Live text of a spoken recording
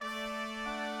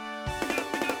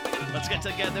Let's get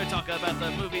together, talk about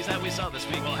the movies that we saw this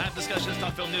week. We'll have discussions,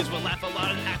 talk film news, we'll laugh a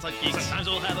lot and act like geeks. Sometimes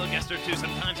we'll have a guest or two,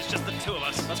 sometimes it's just the two of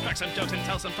us. Let's crack some jokes and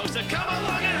tell some folks to come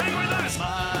along and hang with us.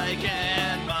 Mike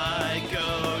and Mike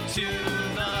go to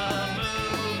the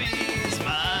movies.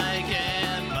 Mike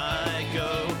and Mike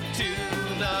go to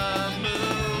the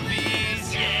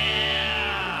movies.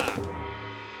 Yeah!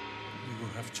 You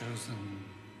have chosen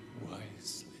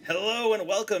wisely. Hello and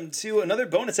welcome to another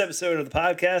bonus episode of the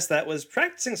podcast that was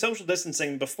practicing social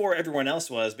distancing before everyone else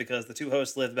was because the two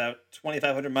hosts live about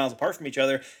 2,500 miles apart from each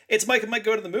other. It's Mike and Mike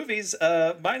Go to the Movies.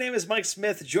 My name is Mike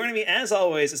Smith. Joining me, as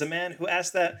always, is a man who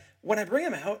asked that when I bring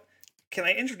him out, can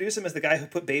I introduce him as the guy who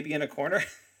put baby in a corner?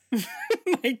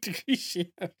 Mike DeCriscio.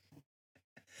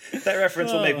 That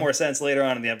reference will make more sense later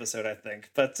on in the episode, I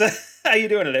think. But how you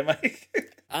doing today, Mike?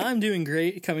 I'm doing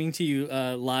great, coming to you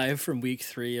live from week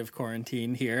 3 of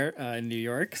quarantine here in New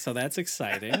York, so that's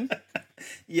exciting.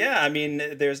 Yeah, I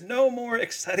mean, there's no more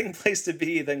exciting place to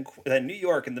be than New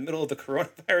York in the middle of the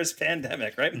coronavirus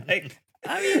pandemic, right, Mike?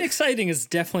 I mean, exciting is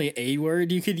definitely a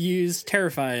word you could use.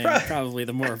 Terrifying, probably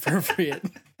the more appropriate.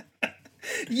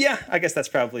 Yeah, I guess that's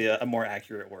probably a more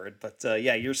accurate word. But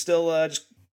yeah, you're still just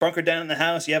bunkered down in the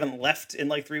house. You haven't left in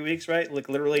like 3 weeks, right? Like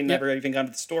literally never even gone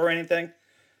to the store or anything.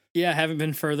 Yeah, I haven't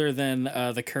been further than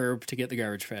the curb to get the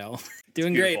garbage pail.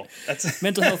 Doing Beautiful. great. That's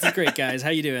Mental health is great, guys. How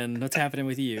you doing? What's happening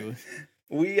with you?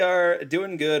 We are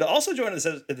doing good. Also joining us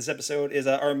this episode is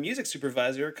our music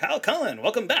supervisor, Kyle Cullen.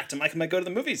 Welcome back to Mike and Mike Go to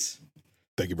the Movies.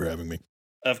 Thank you for having me.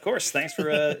 Of course. Thanks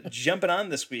for jumping on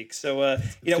this week. So,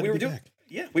 you know, we were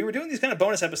doing these kind of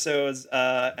bonus episodes,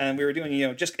 and we were doing,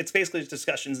 it's basically just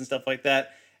discussions and stuff like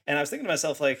that. And I was thinking to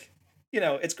myself, like,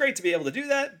 it's great to be able to do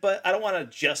that, but I don't want to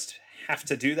just have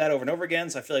to do that over and over again.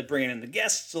 So I feel like bringing in the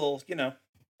guests will,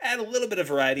 add a little bit of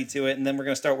variety to it. And then we're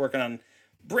going to start working on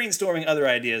brainstorming other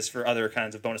ideas for other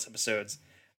kinds of bonus episodes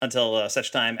until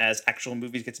such time as actual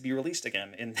movies get to be released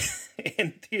again in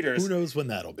theaters. Who knows when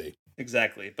that'll be?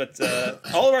 Exactly. But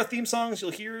all of our theme songs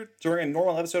you'll hear during a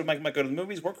normal episode of Mike Might Go to the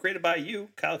Movies were created by you,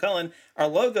 Kyle Cullen. Our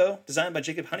logo, designed by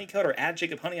Jacob Honeycutt or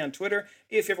 @JacobHoney on Twitter.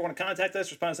 If you ever want to contact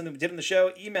us, respond to something we did in the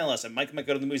show, email us at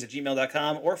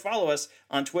MikeandMikeGoToTheMovies@gmail.com or follow us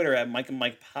on Twitter at Mike and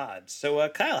Mike Pod. So,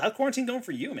 Kyle, how's quarantine going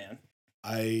for you, man?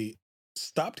 I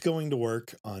stopped going to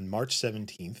work on March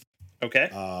 17th. Okay.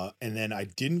 And then I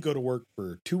didn't go to work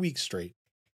for 2 weeks straight.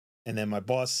 And then my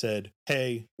boss said,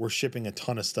 hey, we're shipping a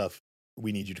ton of stuff.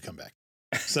 We need you to come back.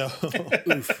 So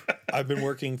I've been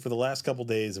working for the last couple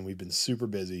days and we've been super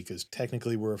busy because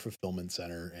technically we're a fulfillment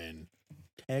center and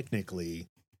technically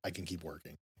I can keep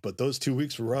working. But those 2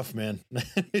 weeks were rough, man.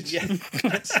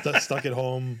 Stuck at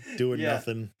home doing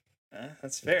nothing.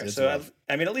 That's fair. It's So, rough.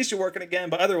 I mean, at least you're working again,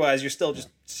 but otherwise you're still just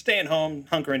staying home,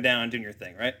 hunkering down, doing your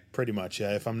thing, right? Pretty much,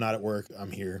 yeah. If I'm not at work,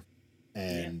 I'm here.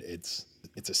 And it's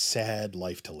a sad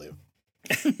life to live.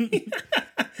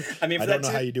 I mean, I don't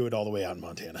know how you do it all the way out in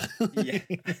Montana. Yeah,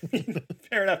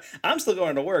 fair enough. I'm still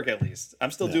going to work at least.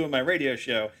 I'm still doing my radio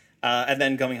show, and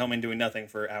then coming home and doing nothing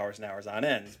for hours and hours on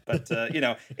end. But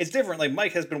it's different. Like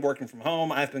Mike has been working from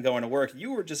home. I've been going to work.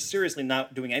 You were just seriously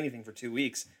not doing anything for 2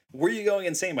 weeks. Were you going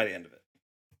insane by the end of it?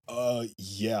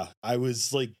 Yeah. I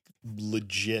was like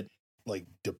legit like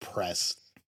depressed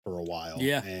for a while.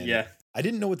 Yeah. And Yeah. I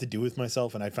didn't know what to do with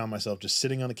myself, and I found myself just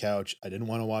sitting on the couch. I didn't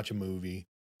want to watch a movie.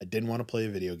 I didn't want to play a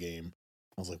video game.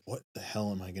 I was like, what the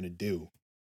hell am I going to do?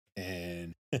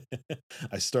 And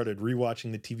I started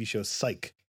rewatching the TV show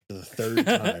Psych for the third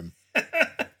time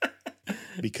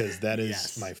because that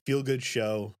is my feel-good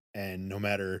show. And no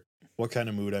matter what kind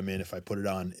of mood I'm in, if I put it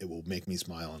on, it will make me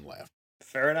smile and laugh.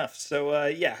 Fair enough. So,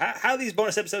 how these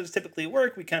bonus episodes typically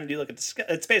work, we kind of do like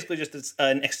it's basically just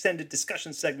an extended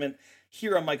discussion segment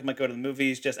here on Mike and Mike Go to the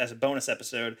Movies, just as a bonus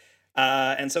episode.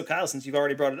 And so, Kyle, since you've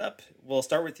already brought it up, we'll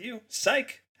start with you.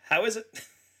 Psych, how is it?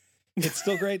 It's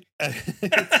still great.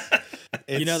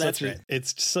 That's right.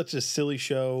 It's such a silly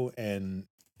show, and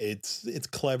it's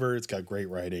clever. It's got great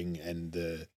writing,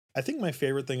 and I think my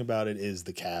favorite thing about it is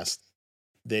the cast.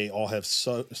 They all have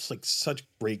such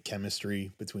great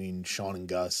chemistry between Sean and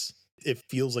Gus. It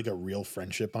feels like a real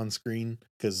friendship on screen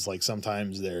because like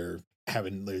sometimes they're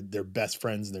best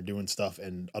friends and they're doing stuff,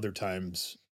 and other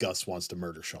times Gus wants to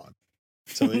murder Sean.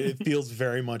 So it feels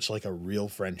very much like a real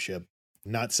friendship.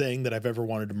 Not saying that I've ever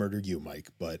wanted to murder you, Mike,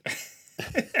 but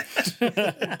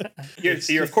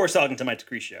you're of course talking to Mike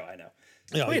DeCriscio, I know.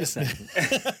 Wait a second.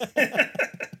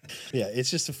 Yeah, it's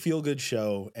just a feel-good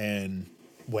show, and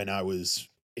when I was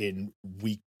in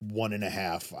week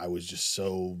 1.5, I was just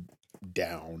so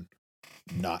down,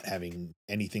 not having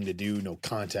anything to do, no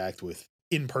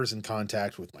in-person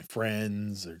contact with my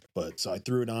friends. So I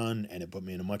threw it on, and it put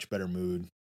me in a much better mood.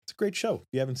 a great show. If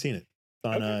you haven't seen it,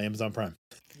 it's on Amazon Prime.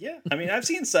 Yeah, I mean, I've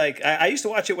seen Psych. I used to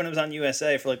watch it when it was on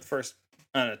USA for like the first,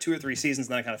 I don't know, 2 or 3 seasons,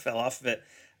 and then I kind of fell off of it.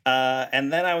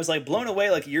 And then I was like blown away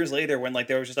like years later when like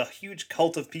there was just a huge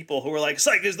cult of people who were like,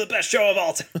 Psych is the best show of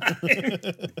all time.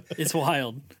 It's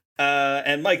wild.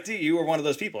 And Mike D, you were one of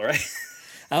those people, right?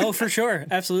 Oh, for sure,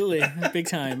 absolutely, big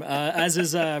time. As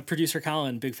is producer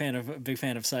Colin, big fan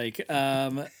of Psych.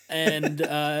 And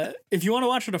if you want to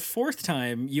watch it a 4th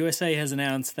time, USA has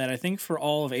announced that I think for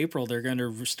all of April they're going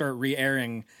to start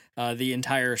re-airing the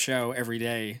entire show every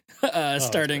day,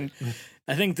 starting.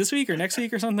 I think this week or next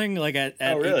week or something, like at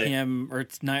 8 p.m. or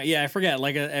 9. Yeah, I forget.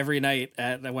 Like every night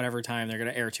at whatever time they're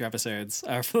going to air 2 episodes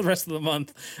for the rest of the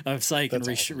month of Psych. That's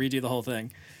and awesome. Redo the whole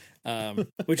thing.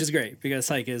 Which is great because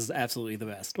Psych is absolutely the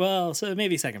best. Well, so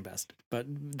maybe second best, but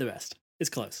the best. It's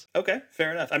close. Okay,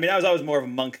 fair enough. I mean, I was always more of a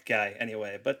Monk guy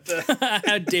anyway, but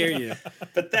how dare you?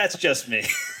 But that's just me.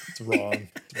 It's wrong.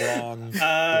 Wrong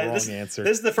answer.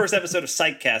 This is the first episode of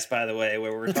Psychcast, by the way,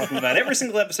 where we're talking about every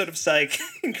single episode of Psych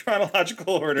in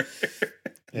chronological order.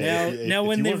 Now,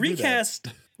 when they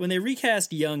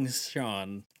recast young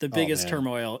Sean, the biggest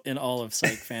turmoil in all of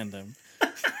Psych fandom.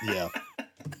 Yeah.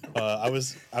 I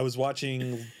was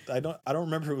watching. I don't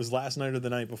remember if it was last night or the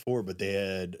night before, but they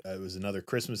had it was another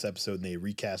Christmas episode and they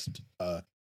recast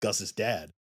Gus's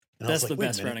dad. And that's the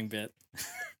best running bit.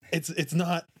 It's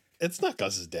not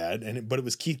Gus's dad, but it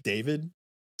was Keith David.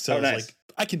 So I was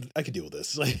like, I can deal with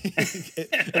this. Like,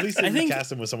 at least they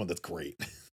cast him with someone that's great.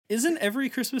 Isn't every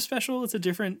Christmas special it's a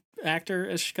different actor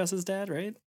as Gus's dad,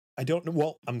 right? I don't know.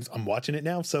 Well, I'm watching it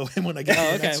now, so when I get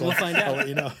to the next we'll find out. I'll let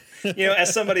you know. You know,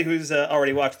 as somebody who's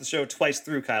already watched the show twice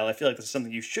through, Kyle, I feel like this is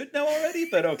something you should know already.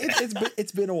 But okay,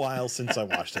 it's been a while since I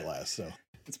watched it last, so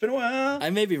it's been a while. I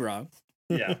may be wrong.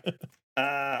 Yeah.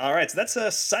 All right, so that's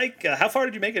Psych. How far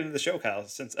did you make it into the show, Kyle?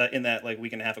 Since in that like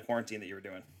week and a half of quarantine that you were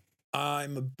doing.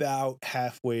 I'm about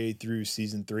halfway through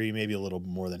season 3, maybe a little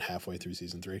more than halfway through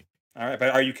season 3. All right, but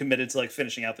are you committed to like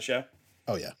finishing out the show?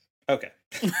 Oh yeah. Okay.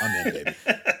 I'm in, baby.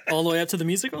 All the way up to the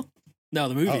musical? No,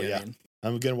 the movie. Oh, yeah. I mean.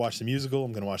 I'm gonna watch the musical.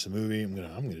 I'm gonna watch the movie. I'm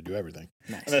gonna do everything.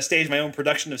 Nice. I'm gonna stage my own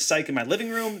production of Psych in my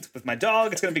living room with my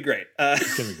dog. It's gonna be great.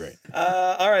 It's gonna be great.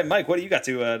 All right, Mike, what do you got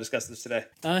to discuss this today?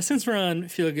 Since we're on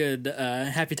Feel Good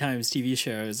Happy Times TV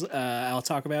shows, I'll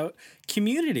talk about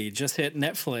Community. Just hit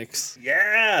Netflix.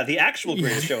 Yeah, the actual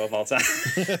greatest show of all time.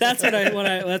 That's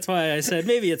that's why I said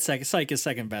maybe it's Psych is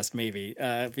second best, maybe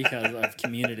because of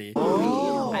Community.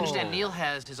 I understand Neil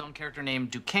has his own character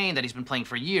named Duquesne that he's been playing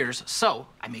for years, so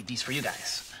I made these for you guys.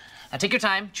 Now take your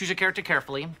time, choose your character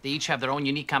carefully. They each have their own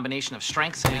unique combination of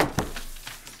strengths and...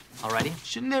 Alrighty?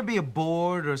 Shouldn't there be a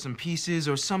board or some pieces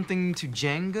or something to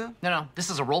Jenga? No, this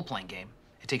is a role-playing game.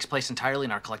 It takes place entirely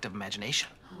in our collective imagination.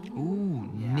 Ooh,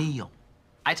 yeah. Neil.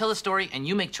 I tell the story and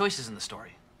you make choices in the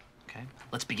story. Okay,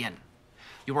 let's begin.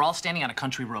 You were all standing on a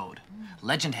country road.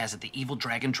 Legend has it the evil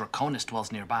dragon Draconis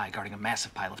dwells nearby, guarding a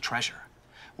massive pile of treasure.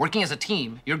 Working as a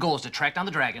team, your goal is to track down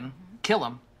the dragon, kill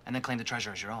him, and then claim the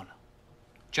treasure as your own.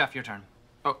 Jeff, your turn.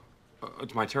 Oh,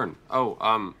 it's my turn.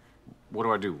 Oh, what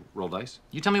do I do? Roll dice?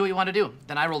 You tell me what you want to do.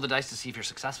 Then I roll the dice to see if you're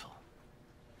successful.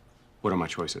 What are my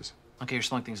choices? Okay, you're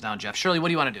slowing things down, Jeff. Shirley, what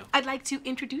do you want to do? I'd like to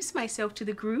introduce myself to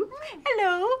the group.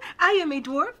 Hello, I am a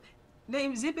dwarf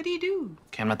named Zippity-Doo.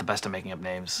 Okay, I'm not the best at making up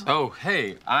names. Oh,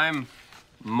 hey, I'm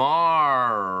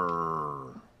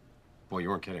Mar. Boy, you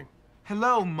weren't kidding.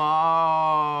 Hello,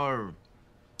 Mar.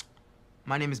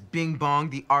 My name is Bing Bong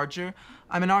the Archer.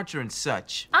 I'm an archer and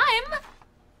such.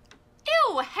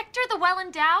 Ew, Hector the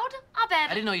Well-Endowed? I'll bet.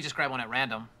 I didn't know you just grabbed one at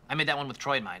random. I made that one with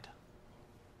Troy in mind.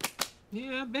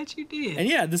 Yeah, I bet you did. And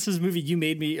yeah, this is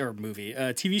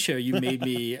TV show you made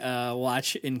me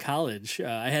watch in college.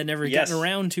 I had never gotten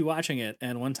around to watching it,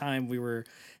 and one time we were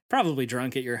probably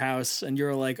drunk at your house, and you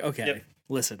were like, okay,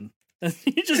 listen.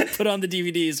 You just put on the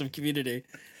DVDs of Community.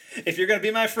 If you're gonna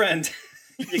be my friend,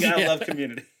 you gotta love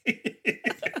Community.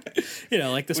 You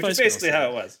know, like the Spice Girls. Which is basically how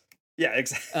it was. Yeah,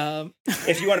 exactly.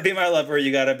 If you want to be my lover,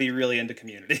 you gotta be really into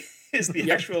Community. Is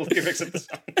the actual lyrics of the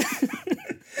song.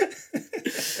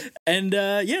 And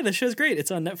the show's great.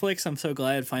 It's on Netflix. I'm so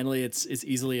glad finally it's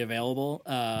easily available.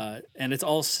 And it's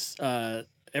all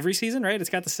every season, right? It's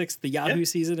got the Yahoo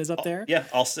season is up there. Yeah,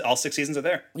 all 6 seasons are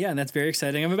there. Yeah, and that's very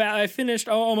exciting.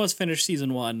 Almost finished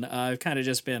season 1. I've kind of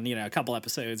just been, a couple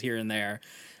episodes here and there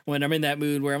when I'm in that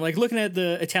mood where I'm like looking at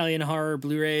the Italian horror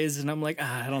Blu-rays and I'm like,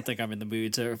 I don't think I'm in the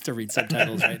mood to read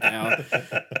subtitles right now.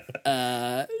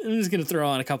 I'm just going to throw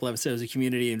on a couple episodes of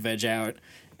Community and veg out.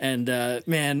 And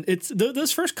man, it's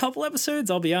those first couple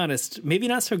episodes, I'll be honest, maybe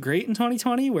not so great in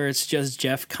 2020, where it's just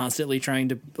Jeff constantly trying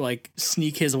to like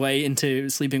sneak his way into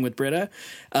sleeping with Britta.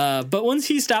 But once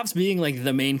he stops being like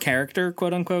the main character,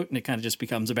 quote unquote, and it kind of just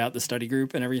becomes about the study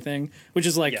group and everything, which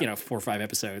is like, 4 or 5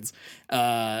 episodes,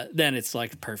 then it's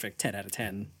like perfect 10 out of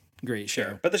 10. Great show.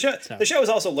 Sure. But the show is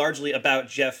also largely about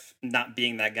Jeff not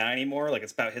being that guy anymore. Like,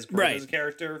 it's about his growth as a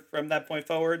character from that point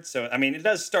forward. So, I mean, it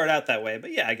does start out that way,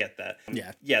 but yeah, I get that.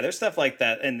 Yeah, there's stuff like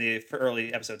that in the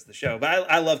early episodes of the show. But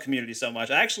I love Community so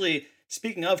much.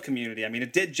 Speaking of Community, I mean,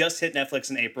 it did just hit Netflix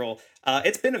in April.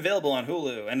 It's been available on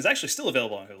Hulu, and it's actually still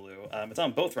available on Hulu. It's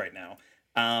on both right now.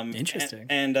 Interesting.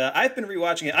 And I've been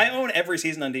rewatching it. I own every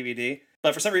season on DVD,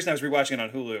 but for some reason I was rewatching it on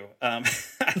Hulu.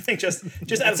 I think just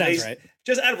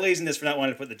out of laziness for not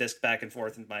wanting to put the disc back and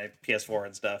forth in my PS4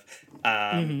 and stuff.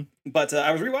 But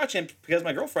I was rewatching it because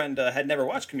my girlfriend had never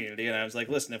watched Community, and I was like,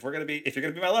 "Listen, if you're gonna be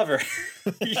my lover,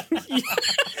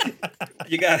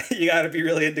 you gotta be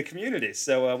really into Community."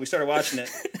 So we started watching it,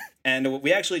 and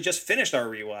we actually just finished our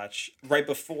rewatch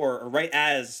right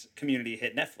as Community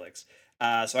hit Netflix.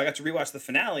 So I got to rewatch the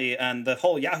finale and the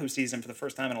whole Yahoo season for the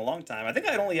first time in a long time. I think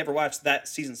I'd only ever watched that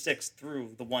season 6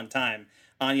 through the one time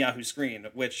on Yahoo Screen,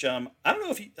 which I don't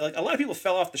know if a lot of people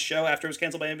fell off the show after it was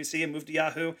canceled by NBC and moved to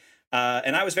Yahoo.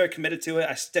 And I was very committed to it.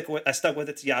 I stuck with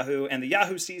it to Yahoo, and the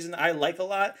Yahoo season I like a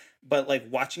lot, but like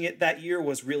watching it that year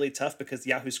was really tough because the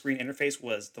Yahoo Screen interface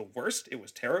was the worst. It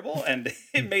was terrible, and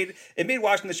it made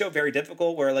watching the show very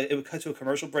difficult. Where like it would cut to a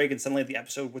commercial break, and suddenly the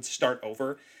episode would start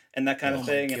over. And that kind of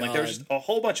thing. And like there was just a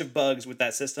whole bunch of bugs with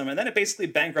that system. And then it basically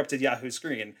bankrupted Yahoo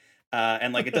Screen.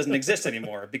 And like it doesn't exist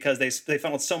anymore because they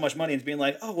funneled so much money into being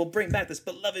like, oh, we'll bring back this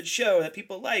beloved show that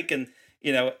people like. And,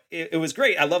 it was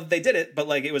great. I love that they did it, but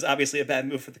like it was obviously a bad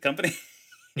move for the company.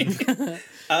 But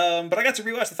I got to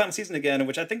rewatch the final season again,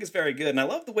 which I think is very good. And I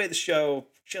love the way the show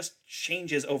just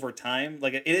changes over time.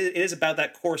 Like it is about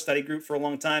that core study group for a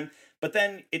long time, but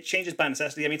then it changes by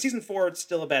necessity. I mean, season 4, it's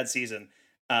still a bad season.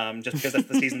 Just because that's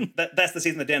the season that's the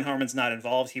season that Dan Harmon's not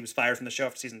involved. He was fired from the show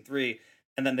after season 3,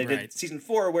 and then they did season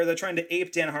 4 where they're trying to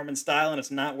ape Dan Harmon's style and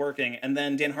it's not working. And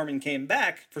then Dan Harmon came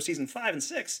back for season 5 and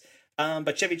 6,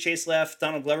 but Chevy Chase left,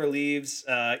 Donald Glover leaves,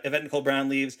 Yvette Nicole Brown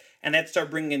leaves, and they have to start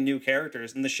bringing in new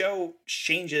characters. And the show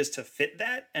changes to fit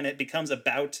that, and it becomes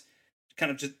about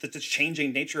kind of just the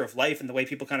changing nature of life and the way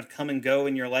people kind of come and go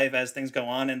in your life as things go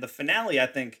on. And the finale, I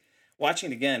think,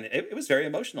 watching it again, it was very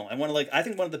emotional, and I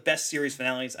think one of the best series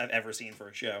finales I've ever seen for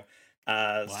a show.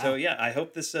 Wow. So yeah, I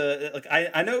hope this.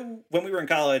 I know when we were in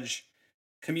college,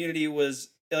 Community was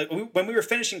when we were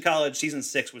finishing college, season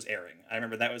 6 was airing. I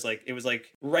remember that was it was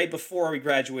right before we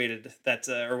graduated. That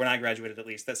or when I graduated at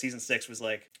least, that season 6 was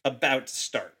about to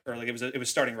start, or it was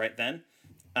starting right then,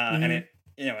 and it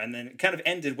and then it kind of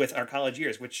ended with our college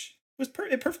years, which was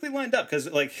it perfectly lined up because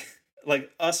like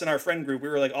us and our friend group, we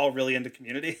were all really into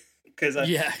Community. Because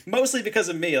mostly because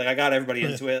of me, I got everybody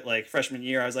into it. Freshman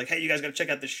year, I was like, "Hey, you guys got to check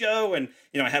out the show," and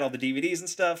I had all the DVDs and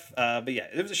stuff. But yeah,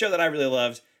 it was a show that I really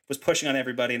loved. Was pushing on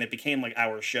everybody, and it became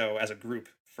our show as a group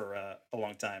for a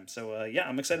long time. So yeah,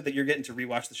 I'm excited that you're getting to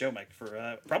rewatch the show, Mike,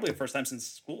 for probably the first time since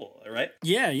school, right?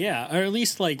 Yeah, or at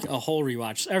least a whole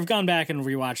rewatch. I've gone back and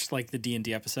rewatched the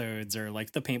D&D episodes or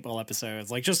the paintball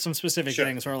episodes, just some specific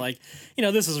things where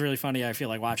this is really funny. I feel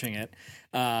like watching it,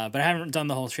 but I haven't done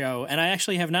the whole show, and I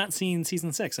actually have not seen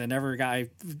season 6. I never got.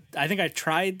 I think I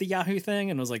tried the Yahoo thing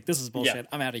and was like, "This is bullshit. Yeah.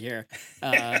 I'm out of here."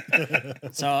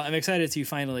 So I'm excited to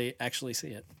finally actually see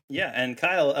it. Yeah, and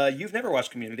Kyle, you've never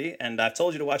watched Community, and I've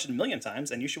told you to watch it a million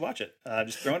times, and you should watch it.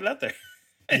 Just throwing it out there.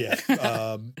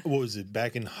 Yeah. What was it?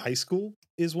 Back in high school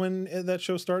is when that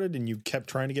show started, and you kept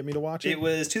trying to get me to watch it? It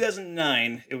was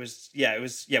 2009.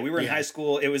 We were in high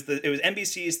school. It was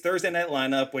NBC's Thursday night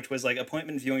lineup, which was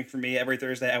appointment viewing for me. Every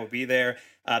Thursday I would be there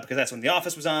because that's when The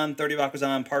Office was on, 30 Rock was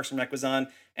on, Parks and Rec was on,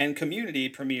 and Community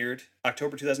premiered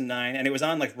October 2009, and it was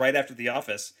on right after The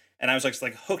Office. And I was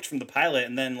hooked from the pilot,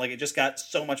 and then it just got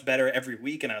so much better every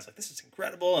week, and I was like, this is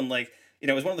incredible. And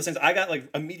it was one of those things I got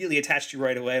immediately attached to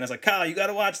right away, and I was like, Kyle, you got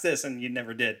to watch this, and you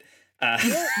never did.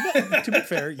 No, to be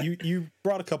fair, you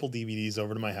brought a couple DVDs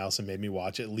over to my house and made me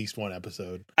watch at least one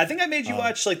episode. I think I made you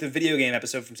watch the video game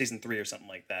episode from season 3 or something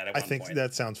like that. At one point.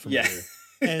 That sounds familiar.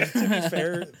 Yeah. And to be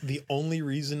fair, the only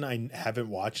reason I haven't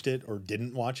watched it or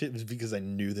didn't watch it was because I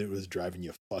knew that it was driving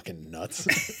you fucking nuts.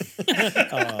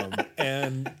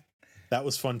 And that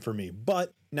was fun for me.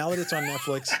 But now that it's on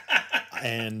Netflix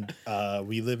and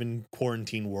we live in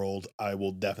quarantine world, I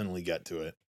will definitely get to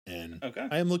it. And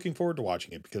I am looking forward to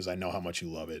watching it because I know how much you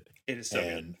love it. It is so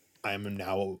good. I am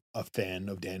now a fan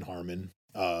of Dan Harmon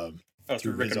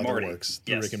through Rick and Morty. Works,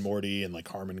 through Rick and Morty and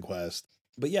Harmon Quest.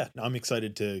 But yeah, I'm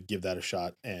excited to give that a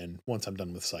shot. And once I'm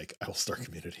done with Psych, I will start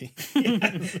Community.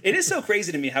 It is so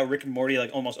crazy to me how Rick and Morty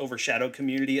like almost overshadowed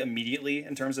Community immediately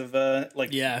in terms of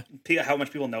how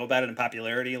much people know about it and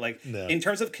popularity. Like in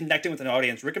terms of connecting with an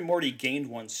audience, Rick and Morty gained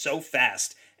one so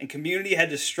fast, and Community had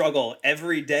to struggle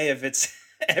every day of its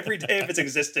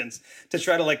existence to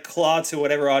try to like claw to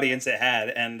whatever audience it had.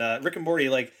 And Rick and Morty,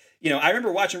 like, you know, I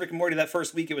remember watching Rick and Morty that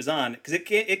first week it was on, because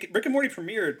Rick and Morty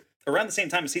premiered around the same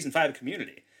time as season 5 of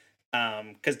Community,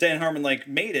 because Dan Harmon like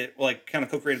made it, like kind of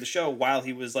co-created the show while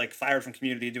he was like fired from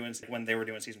Community when they were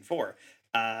doing season 4.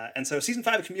 And so season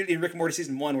 5 of Community and Rick and Morty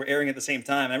season 1 were airing at the same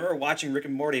time. I remember watching Rick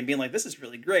and Morty and being like, this is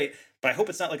really great, but I hope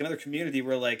it's not like another Community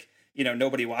where like, you know,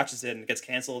 nobody watches it and it gets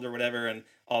canceled or whatever and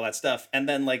all that stuff. And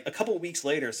then like a couple weeks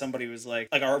later, somebody was like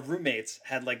our roommates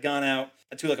had like gone out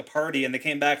to like a party, and they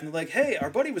came back and they're like, hey, our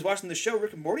buddy was watching the show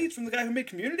Rick and Morty. It's from the guy who made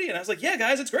Community. And I was like, yeah,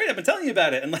 guys, it's great. I've been telling you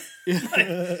about it. And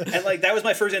like that was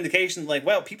my first indication, like,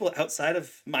 wow, people outside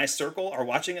of my circle are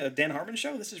watching a Dan Harmon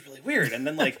show. This is really weird. And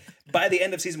then like by the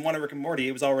end of season 1 of Rick and Morty,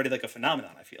 it was already like a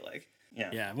phenomenon, I feel like.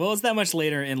 Yeah. Well, it's that much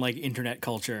later in like internet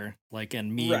culture, like,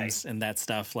 and memes and that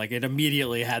stuff. Like it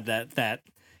immediately had that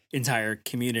entire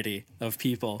community of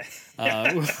people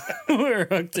who were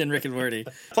hooked in Rick and Morty.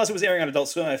 Plus, it was airing on Adult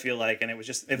Swim, I feel like, and it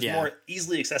was more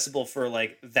easily accessible for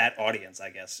like that audience, I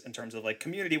guess, in terms of like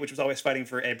Community, which was always fighting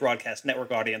for a broadcast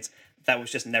network audience that was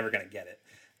just never going to get it.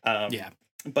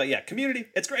 But yeah, Community,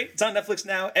 it's great. It's on Netflix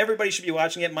now. Everybody should be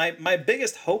watching it. My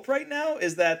biggest hope right now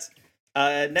is that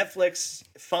Netflix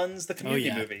funds the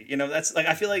Community movie. You know, that's like,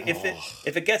 I feel like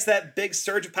if it gets that big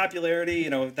surge of popularity, you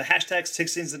know, the hashtag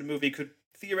 6 scenes of the movie could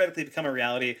theoretically become a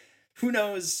reality. Who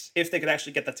knows if they could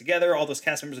actually get that together? All those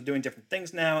cast members are doing different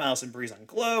things now. Alison Brie's on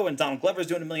Glow, and Donald Glover's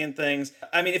doing a million things.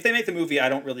 I mean, if they make the movie, I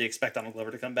don't really expect Donald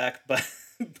Glover to come back, but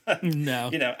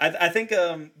no, you know, I think,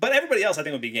 but everybody else I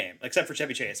think would be game, except for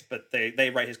Chevy Chase, but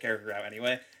they write his character out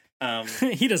anyway.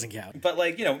 He doesn't count. But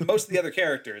like, you know, most of the other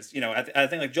characters, you know, I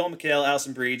think like Joel McHale,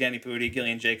 Alison Brie, Danny Pudi,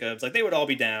 Gillian Jacobs, like they would all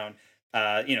be down.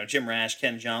 You know, Jim Rash,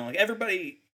 Ken Jeong, like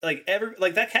everybody. Like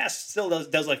that cast still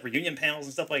does like reunion panels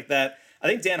and stuff like that. I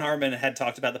think Dan Harmon had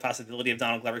talked about the possibility of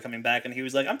Donald Glover coming back, and he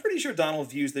was like, I'm pretty sure Donald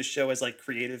views this show as like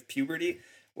creative puberty,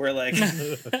 where like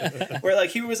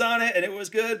he was on it and it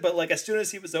was good, but like as soon as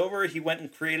he was over, he went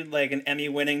and created like an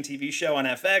Emmy-winning TV show on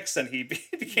FX, and he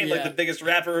became like the biggest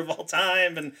rapper of all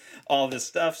time and all this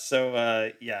stuff. So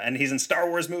and he's in Star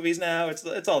Wars movies now.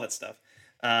 It's all that stuff.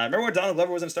 Remember when Donald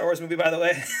Glover was in a Star Wars movie, by the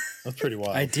way? That's pretty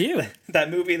wild. I do.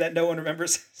 That movie that no one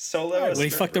remembers, Solo. When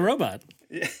he fucked the robot.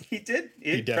 Yeah, he did.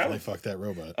 He definitely fucked that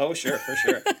robot. Oh, sure, for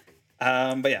sure.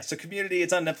 But yeah, so Community,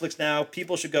 it's on Netflix now.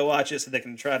 People should go watch it so they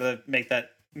can try to make that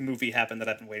movie happen that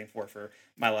I've been waiting for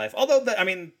my life. Although,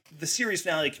 the series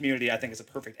finale Community, I think, is a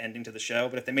perfect ending to the show.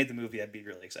 But if they made the movie, I'd be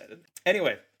really excited.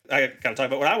 Anyway, I got to talk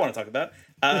about what I want to talk about.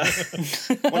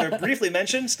 Want to briefly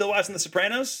mention, still watching The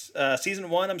Sopranos. Season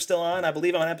 1, I'm still on. I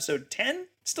believe I'm on episode 10.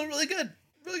 Still really good.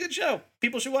 Really good show.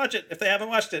 People should watch it if they haven't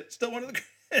watched it. Still one of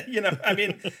the, you know, I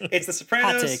mean, it's The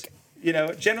Sopranos. Hot take. You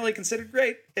know, generally considered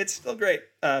great. It's still great.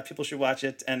 People should watch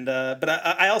it. And but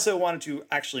I also wanted to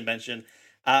actually mention,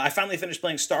 I finally finished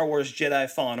playing Star Wars Jedi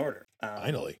Fallen Order.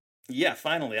 Finally. Yeah,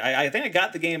 finally. I think I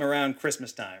got the game around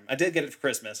Christmas time. I did get it for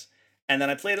Christmas. And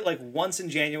then I played it like once in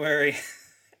January,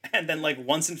 and then like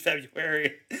once in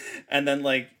February, and then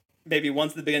like maybe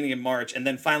once at the beginning of March. And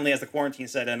then finally, as the quarantine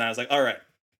set in, I was like, all right,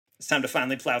 it's time to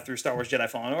finally plow through Star Wars Jedi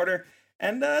Fallen Order.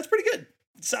 And it's pretty good.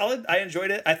 It's solid. I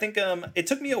enjoyed it. I think it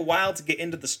took me a while to get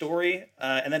into the story.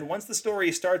 And then once the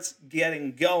story starts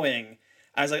getting going,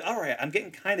 I was like, all right, I'm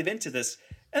getting kind of into this.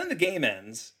 And then the game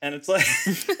ends. And it's like,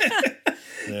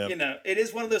 you know, it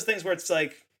is one of those things where it's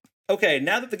like, okay,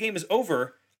 now that the game is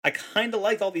over, I kind of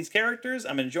like all these characters.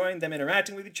 I'm enjoying them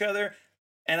interacting with each other.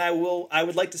 And I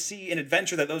would like to see an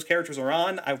adventure that those characters are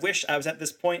on. I wish I was at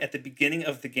this point at the beginning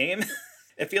of the game.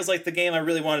 It feels like the game I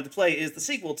really wanted to play is the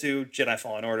sequel to Jedi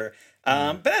Fallen Order.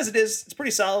 But as it is, it's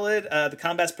pretty solid. The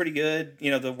combat's pretty good.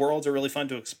 You know, the worlds are really fun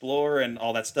to explore and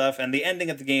all that stuff. And the ending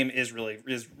of the game is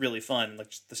really fun.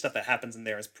 Like the stuff that happens in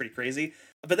there is pretty crazy.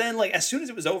 But then, like, as soon as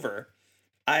it was over,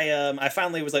 I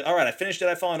finally was like, all right, I finished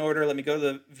Jedi Fallen Order. Let me go to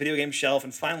the video game shelf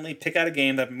and finally pick out a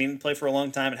game that I've been meaning to play for a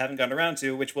long time and haven't gotten around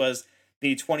to, which was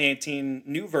the 2018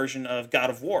 new version of God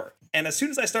of War. And as soon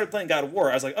as I started playing God of War,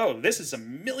 I was like, oh, this is a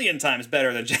million times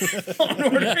better than Jedi Fallen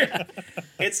Order.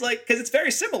 It's like, because it's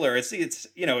very similar. It's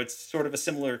you know, it's sort of a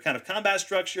similar kind of combat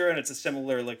structure, and it's a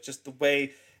similar, like, just the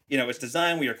way, you know, it's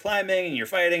designed where you're climbing and you're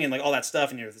fighting and like all that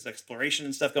stuff, and there's exploration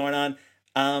and stuff going on.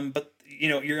 But you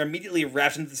know, you're immediately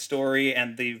wrapped into the story,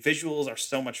 and the visuals are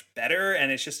so much better,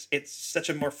 and it's such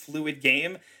a more fluid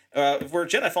game. where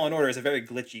Jedi Fallen Order is a very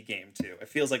glitchy game too. It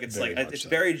feels like it's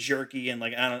very jerky and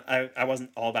like I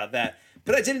wasn't all about that.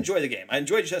 But I did enjoy the game. I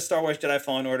enjoyed just Star Wars Jedi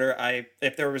Fallen Order.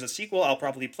 If there was a sequel, I'll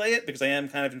probably play it because I am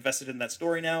kind of invested in that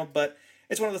story now. But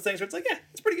it's one of the things where it's like, yeah,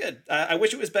 it's pretty good. I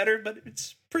wish it was better, but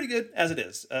it's pretty good as it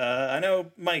is. I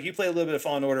know, Mike, you played a little bit of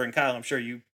Fallen Order, and Kyle, I'm sure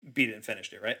you beat it and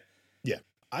finished it, right? Yeah,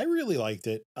 I really liked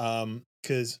it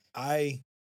because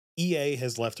EA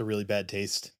has left a really bad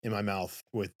taste in my mouth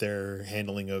with their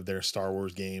handling of their Star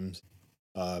Wars games.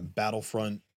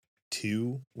 Battlefront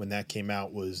 2, when that came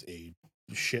out, was a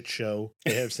shit show.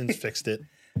 They have since fixed it.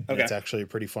 Okay. It's actually a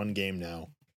pretty fun game now,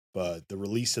 but the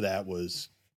release of that was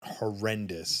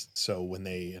horrendous. So when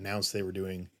they announced they were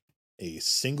doing a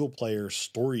single player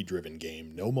story driven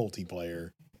game, no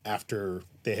multiplayer, after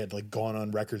they had like gone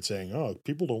on record saying, oh,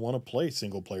 people don't want to play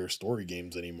single player story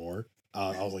games anymore,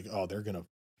 I was like, oh, they're gonna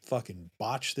fucking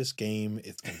botch this game.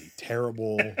 It's gonna be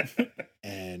terrible.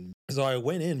 And so I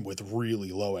went in with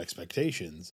really low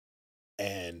expectations,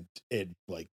 and it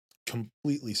like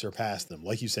completely surpassed them.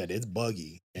 Like you said, it's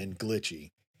buggy and glitchy,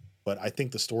 but I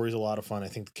think the story's a lot of fun. I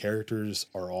think the characters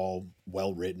are all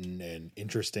well written and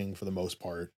interesting for the most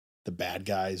part. The bad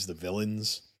guys, the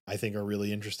villains, I think are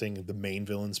really interesting. The main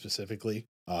villain specifically,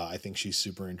 I think she's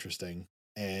super interesting.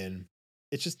 And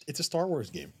it's a Star Wars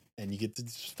game, and you get to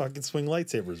fucking swing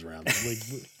lightsabers around.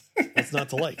 Like, what's not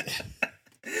to like?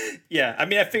 Yeah, I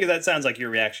mean, I figure that sounds like your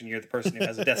reaction. You're the person who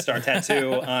has a Death Star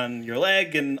tattoo on your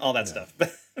leg and all that stuff.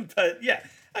 But yeah,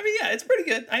 I mean, yeah, it's pretty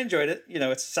good. I enjoyed it. You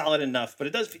know, it's solid enough, but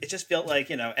it just felt like,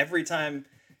 you know, every time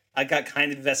I got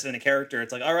kind of invested in a character,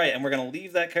 it's like, all right, and we're going to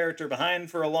leave that character behind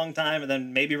for a long time and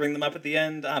then maybe bring them up at the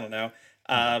end. I don't know.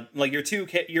 Like your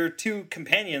two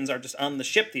companions are just on the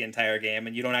ship the entire game,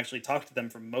 and you don't actually talk to them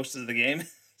for most of the game.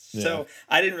 So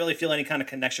I didn't really feel any kind of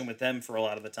connection with them for a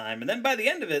lot of the time. And then by the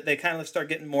end of it, they kind of start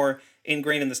getting more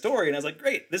ingrained in the story. And I was like,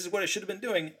 great, this is what it should have been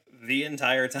doing the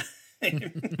entire time.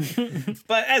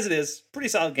 But as it is, pretty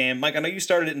solid game. Mike, I know you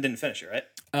started it and didn't finish it, right?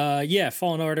 Yeah,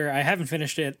 Fallen Order. I haven't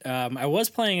finished it. I was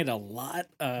playing it a lot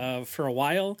for a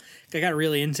while. I got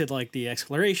really into like the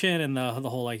exploration and the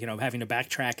whole like, you know, having to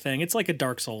backtrack thing. It's like a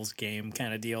Dark Souls game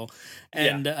kind of deal.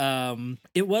 And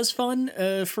it was fun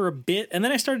for a bit. And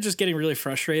then I started just getting really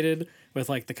frustrated with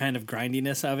like the kind of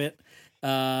grindiness of it.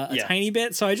 Tiny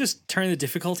bit, so I just turned the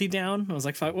difficulty down. I was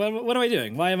like, "Fuck, what am I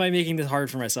doing? Why am I making this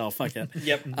hard for myself? Fuck it."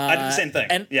 Yep, I did the same thing.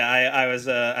 And I was,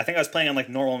 I think I was playing on like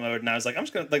normal mode, and I was like, I'm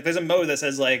just gonna like, there's a mode that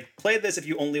says like, play this if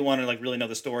you only want to like really know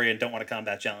the story and don't want a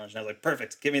combat challenge. And I was like,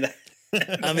 perfect, give me that.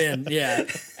 I'm in, yeah.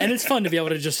 And it's fun to be able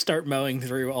to just start mowing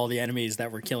through all the enemies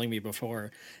that were killing me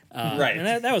before. Right,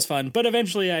 and that was fun. But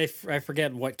eventually, I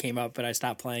forget what came up, but I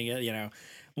stopped playing it. You know.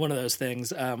 One of those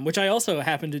things, which I also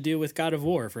happened to do with God of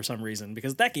War for some reason,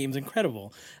 because that game's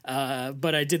incredible.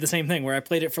 But I did the same thing where I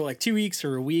played it for like 2 weeks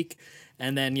or a week,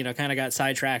 and then, you know, kind of got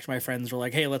sidetracked. My friends were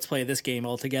like, hey, let's play this game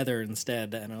all together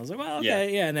instead. And I was like, well,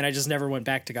 okay, yeah. And then I just never went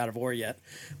back to God of War yet.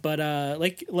 But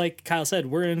like Kyle said,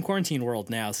 we're in quarantine world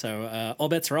now, so all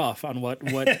bets are off on what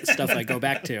stuff I go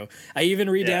back to. I even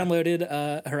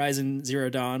re-downloaded Horizon Zero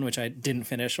Dawn, which I didn't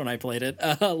finish when I played it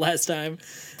last time.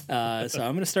 So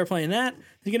I'm going to start playing that.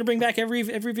 You're going to bring back every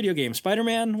video game.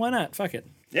 Spider-Man, why not? Fuck it.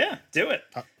 Yeah, do it.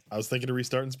 I was thinking of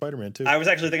restarting Spider-Man too. I was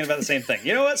actually thinking about the same thing.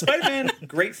 You know what, Spider-Man,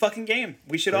 great fucking game.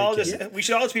 We should all do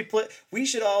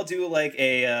like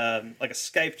a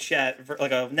Skype chat,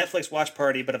 like a Netflix watch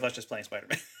party, but of us just playing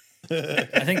Spider-Man.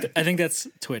 I think that's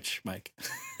Twitch, Mike.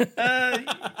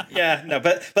 Yeah, no,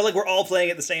 but like we're all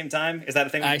playing at the same time. Is that a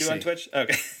thing we can do on Twitch?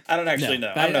 Okay, I don't actually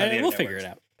know. I don't know. We'll figure it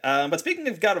out. But speaking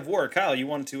of God of War, Kyle, you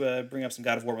wanted to bring up some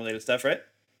God of War related stuff, right?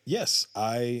 Yes,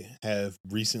 I have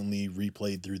recently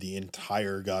replayed through the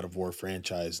entire God of War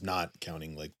franchise, not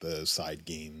counting like the side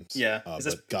games. Yeah,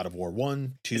 but God of War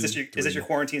 1, 2, is this your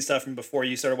quarantine stuff from before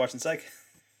you started watching Psych?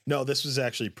 No, this was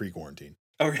actually pre-quarantine.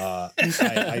 Oh, really?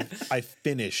 I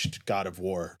finished God of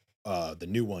War, the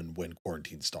new one, when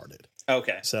quarantine started.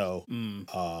 Okay. So,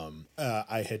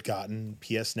 I had gotten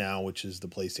PS Now, which is the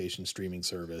PlayStation streaming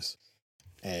service,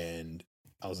 and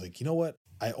I was like, you know what?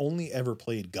 I only ever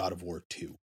played God of War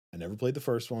 2. I never played the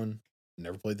first one.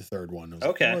 Never played the third one. I was okay.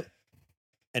 Like, you know what?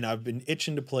 And I've been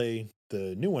itching to play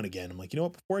the new one again. I'm like, you know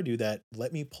what? Before I do that,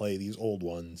 let me play these old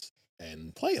ones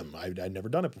and play them. I'd never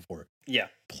done it before. Yeah.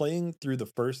 Playing through the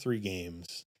first 3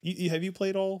 games. Have you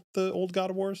played all the old God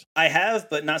of Wars? I have,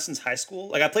 but not since high school.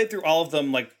 Like I played through all of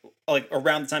them like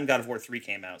around the time God of War 3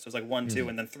 came out. So it was like 1, 2,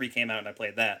 and then 3 came out and I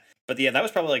played that. But yeah, that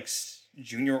was probably like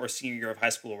junior or senior year of high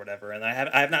school or whatever. And I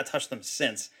have not touched them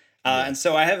since. And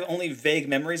so I have only vague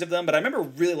memories of them, but I remember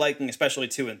really liking especially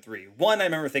 2 and 3. 1 I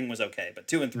remember thinking was okay, but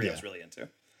 2 and 3 I was really into.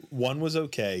 1 was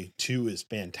okay, 2 is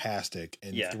fantastic,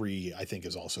 and Yeah. 3 I think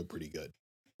is also pretty good.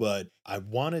 But I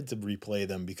wanted to replay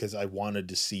them because I wanted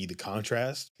to see the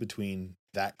contrast between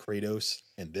that Kratos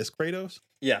and this Kratos.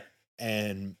 Yeah.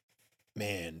 And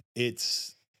man,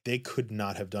 they could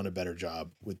not have done a better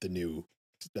job with the new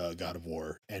God of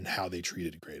War and how they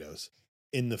treated Kratos.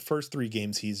 In the first 3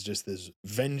 games, he's just this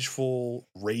vengeful,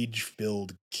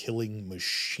 rage-filled killing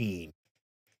machine.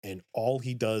 And all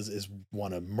he does is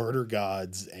want to murder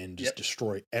gods and just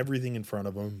destroy everything in front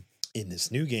of him. In this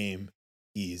new game,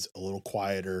 he's a little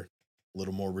quieter, a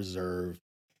little more reserved.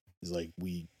 He's like,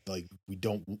 we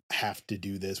don't have to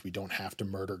do this. We don't have to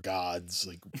murder gods.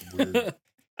 Like,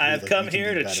 I've come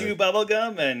here to chew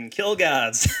bubblegum and kill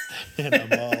gods. And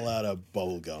I'm all out of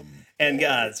bubblegum. And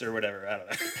gods or whatever. I don't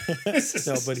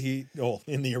know. No, but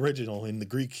in the original, in the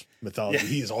Greek mythology,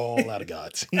 he's all out of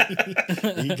gods.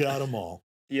 He got them all.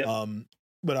 Yeah.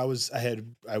 But I was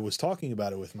talking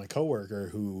about it with my coworker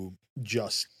who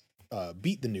just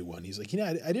beat the new one. He's like,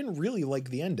 I didn't really like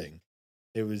the ending.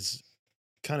 It was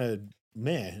kind of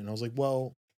meh. And I was like,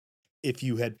 well, if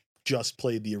you had just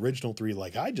played the original 3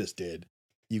 like I just did,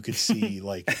 you could see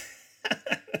like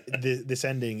this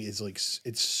ending is like,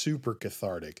 it's super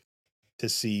cathartic to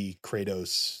see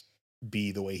Kratos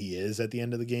be the way he is at the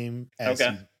end of the game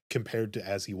compared to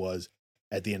as he was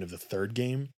at the end of the 3rd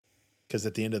game. Because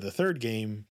at the end of the 3rd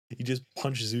game, he just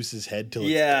punches Zeus's head till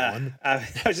it's gone. I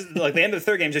was just like, the end of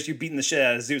the 3rd game is just you beating the shit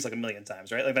out of Zeus like a million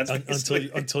times, right? Like that's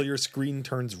until your screen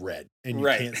turns red and you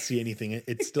can't see anything.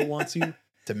 It still wants you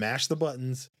to mash the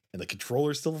buttons and the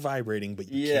controller's still vibrating, but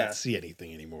you can't see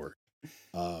anything anymore.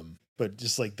 But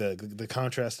just like the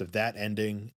contrast of that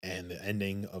ending and the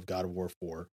ending of God of War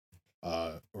 4,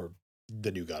 or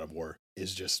the new God of War,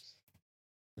 is just,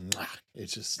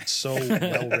 it's just so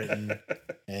well written.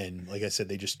 And like I said,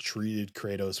 they just treated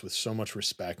Kratos with so much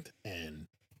respect, and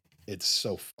it's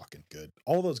so fucking good.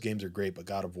 All those games are great, but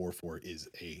God of War 4 is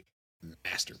a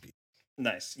masterpiece.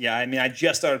 Nice. Yeah, I mean, I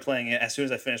just started playing it as soon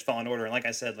as I finished Fallen Order, and like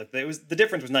I said, like the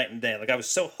difference was night and day. Like I was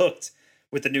so hooked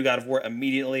with the new God of War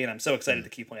immediately, and I'm so excited to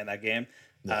keep playing that game.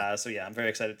 So yeah, I'm very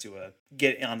excited to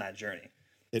get on that journey.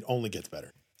 It only gets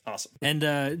better. Awesome.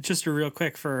 And just a real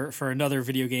quick for another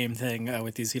video game thing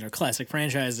with these classic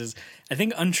franchises, I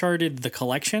think Uncharted the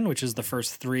Collection, which is the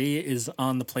first 3, is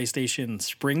on the PlayStation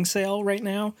Spring Sale right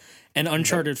now, and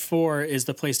Uncharted 4 is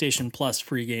the PlayStation Plus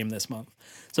free game this month.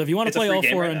 So if you want to play all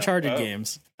 4 Uncharted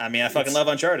games, I mean, I fucking love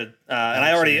Uncharted, and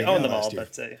I already own them all.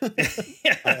 But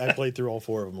I played through all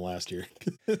 4 of them last year.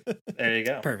 There you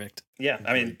go. Perfect. Yeah,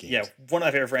 I mean, one of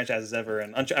my favorite franchises ever,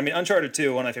 and Uncharted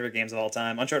 2, one of my favorite games of all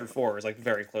time. Uncharted 4 is like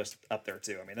very close up there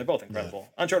too. I mean, they're both incredible.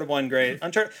 Yeah. Uncharted 1, great.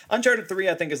 Uncharted 3,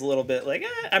 I think, is a little bit like,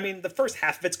 I mean, the first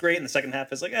half of it's great, and the second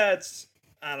half is like, it's,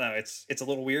 I don't know, it's a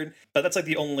little weird, but that's like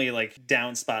the only like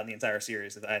down spot in the entire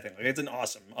series that I think. Like, it's an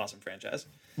awesome franchise.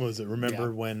 What was it?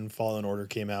 Remember when Fallen Order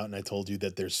came out and I told you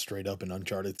that there's straight up an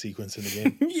Uncharted sequence in the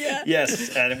game? Yeah.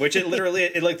 Yes, and which it literally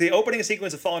like the opening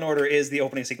sequence of Fallen Order is the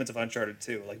opening sequence of Uncharted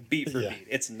 2, like beat for beat.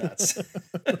 It's nuts.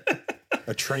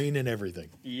 A train and everything.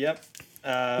 Yep.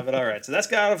 But all right, so that's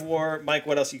God of War. Mike,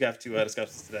 what else you got to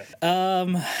discuss today?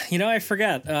 I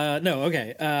forgot. No,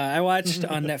 okay. I watched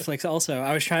on Netflix also.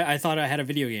 I thought I had a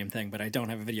video game thing, but I don't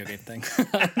have a video game thing.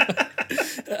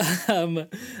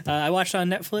 I watched on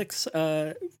Netflix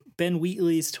Ben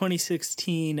Wheatley's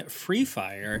 2016 Free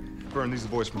Fire. Vern, these are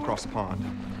the boys from across the pond.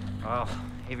 Oh,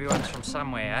 everyone's from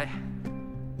somewhere, eh?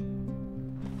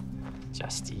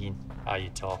 Justine, how you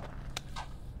talk?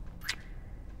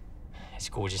 As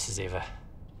gorgeous as ever.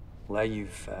 Well,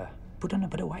 you've put on a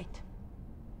bit of weight.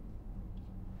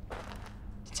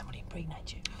 Did somebody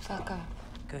impregnate you? Fuck off.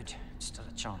 Good. Still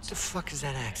a chance. The fuck is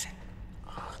that accent?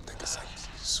 Oh, I think it's like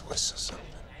Swiss or something.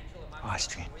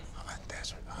 Austrian. Oh,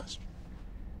 that's Austrian.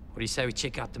 What do you say we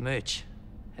check out the merch?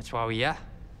 That's why we're here.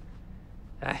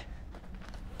 Eh?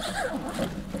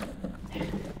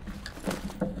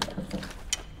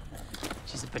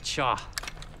 She's a bit shy.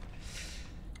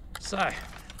 So,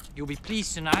 you'll be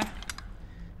pleased to know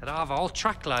that I have a whole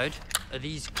truckload of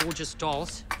these gorgeous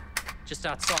dolls just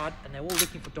outside, and they're all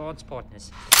looking for dance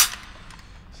partners.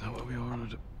 Is that what we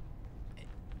ordered?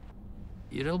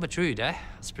 You're a little bit rude, eh?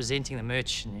 I was presenting the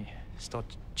merch, and you start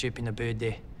chirping the bird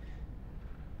there.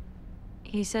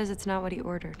 He says it's not what he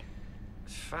ordered.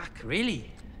 Fuck,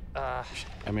 really?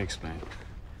 Let me explain.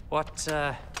 What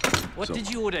did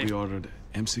you order? We ordered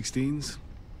M16s.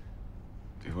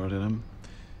 We ordered them.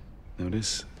 Now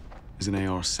this is an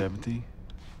AR-70.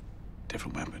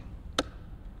 Different weapon.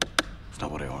 It's not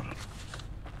what I ordered.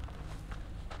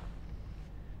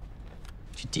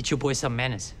 You should teach your boy some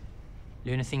manners.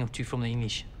 Learn a thing or two from the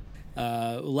English.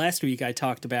 Last week I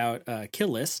talked about Kill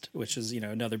List, which is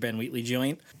another Ben Wheatley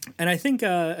joint, and I think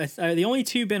the only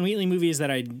two Ben Wheatley movies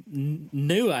that I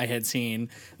knew I had seen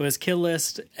was Kill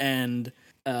List and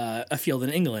A Field in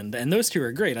England, and those two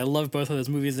are great. I love both of those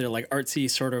movies. They're like artsy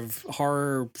sort of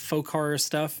folk horror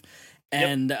stuff.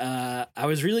 And I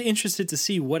was really interested to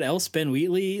see what else Ben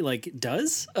Wheatley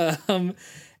does.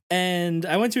 And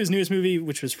I went to his newest movie,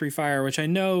 which was Free Fire, which I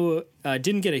know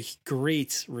didn't get a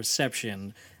great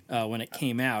reception when it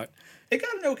came out. It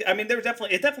got an okay. I mean, it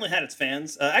definitely had its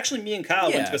fans. Actually, me and Kyle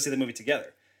went to go see the movie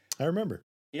together. I remember.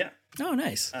 Yeah. Oh,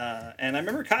 nice. And I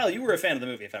remember, Kyle, you were a fan of the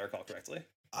movie, if I recall correctly.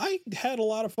 I had a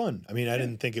lot of fun. I mean, I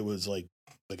didn't think it was like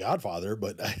The Godfather,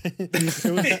 but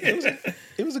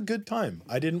it was a good time.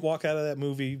 I didn't walk out of that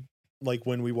movie like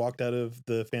when we walked out of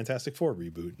the Fantastic Four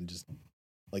reboot and just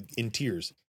like in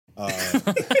tears.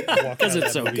 Because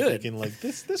it's so good. Thinking like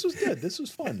this was good. This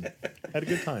was fun. Had a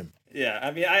good time. Yeah,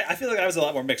 I mean, I feel like I was a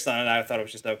lot more mixed on it. I thought it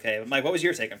was just okay. But Mike, what was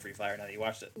your take on Free Fire now that you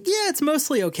watched it? Yeah, it's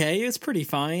mostly okay. It's pretty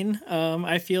fine.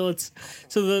 I feel it's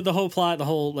so the whole plot, the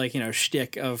whole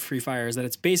shtick of Free Fire is that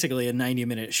it's basically a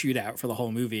 90-minute shootout for the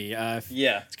whole movie.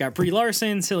 It's got Brie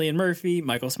Larson, Cillian Murphy,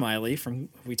 Michael Smiley from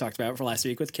who we talked about for last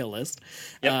week with Kill List.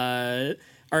 Yep.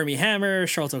 Armie Hammer,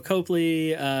 Sharlto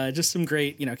Copley, just some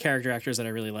great, character actors that I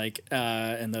really like,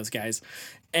 and those guys.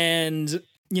 And,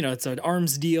 it's an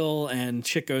arms deal and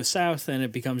shit goes south and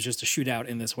it becomes just a shootout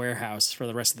in this warehouse for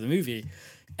the rest of the movie.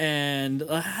 And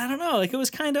I don't know, it was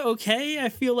kind of okay. I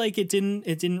feel like it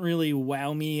didn't really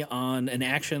wow me on an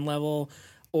action level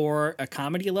or a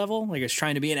comedy level. It's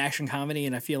trying to be an action comedy,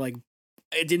 and I feel like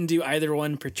it didn't do either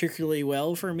one particularly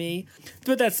well for me.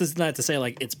 But that's just not to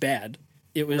say it's bad.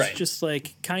 It was just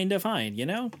kind of fine,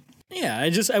 Yeah,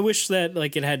 I wish that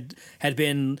it had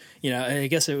been, I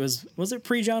guess it was it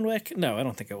pre John Wick? No, I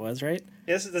don't think it was, right?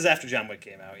 Yeah, this is after John Wick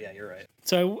came out. Yeah, you're right.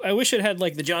 So I wish it had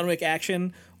the John Wick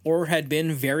action or had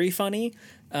been very funny,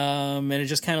 and it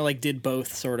just kind of did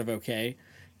both sort of okay.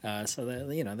 So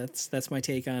that that's my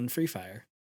take on Free Fire.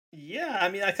 Yeah, I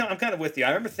mean, I'm kind of with you. I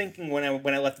remember thinking when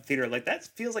I left the theater, that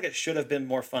feels like it should have been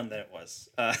more fun than it was.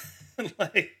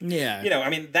 Yeah. I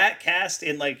mean, that cast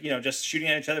in just shooting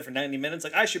at each other for 90 minutes,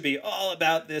 I should be all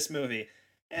about this movie,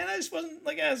 and I just wasn't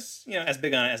as as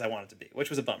big on it as I wanted to be, which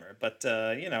was a bummer. But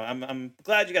I'm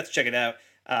glad you got to check it out,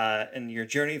 and your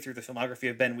journey through the filmography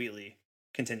of Ben Wheatley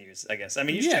continues, I guess. I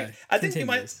mean, you should check. I think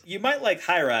you might like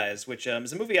High Rise, which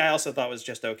is a movie I also thought was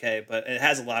just okay, but it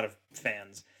has a lot of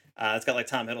fans. It's got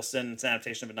Tom Hiddleston. It's an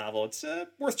adaptation of a novel. It's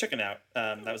worth checking out.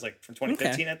 That was from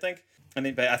 2015, I think.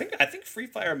 But I think Free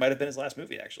Fire might have been his last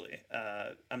movie, actually.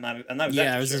 I'm not exactly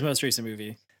Yeah, it was sure. his most recent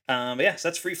movie. But yeah, so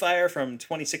that's Free Fire from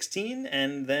 2016.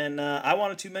 And then I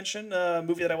wanted to mention a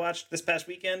movie that I watched this past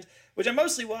weekend, which I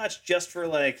mostly watched just for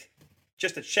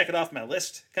just to check it off my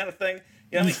list kind of thing.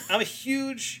 I'm a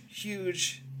huge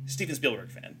Steven Spielberg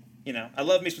fan. I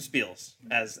love me some Spiels,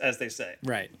 as they say.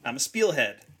 Right. I'm a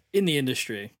Spielhead. In the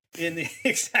industry.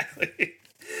 Exactly.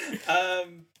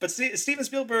 But Steven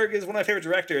Spielberg is one of my favorite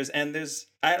directors, and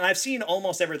I've seen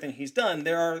almost everything he's done.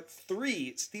 There are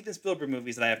 3 Steven Spielberg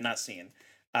movies that I have not seen,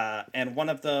 and one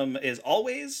of them is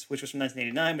Always, which was from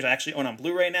 1989, which I actually own on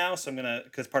Blu-ray now. So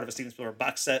because part of a Steven Spielberg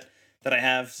box set that I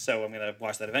have, so I'm gonna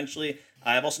watch that eventually.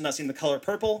 I've also not seen The Color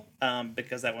Purple,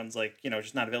 because that one's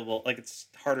just not available. It's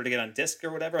harder to get on disc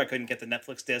or whatever. I couldn't get the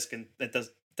Netflix disc, and it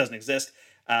doesn't exist.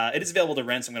 It is available to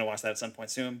rent, so I'm going to watch that at some point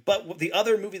soon. But the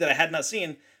other movie that I had not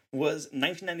seen was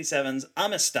 1997's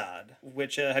Amistad,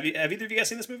 which have either of you guys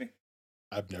seen this movie?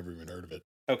 I've never even heard of it.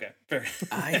 Okay, fair.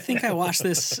 I think I watched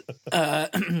this.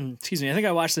 Excuse me. I think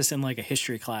I watched this in a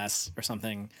history class or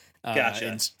something.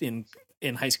 Gotcha.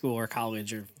 In high school or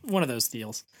college or one of those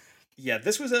deals. Yeah,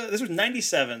 this was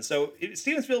 97. So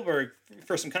Steven Spielberg,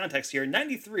 for some context here,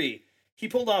 93, he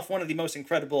pulled off one of the most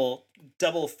incredible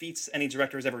double feats any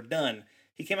director has ever done.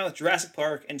 He came out with Jurassic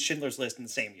Park and Schindler's List in the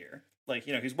same year.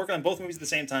 He was working on both movies at the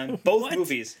same time. Both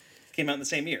movies came out in the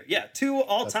same year. Yeah, 2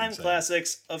 all-time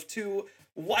classics of 2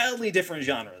 wildly different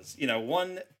genres.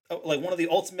 One of the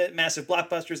ultimate massive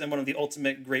blockbusters and one of the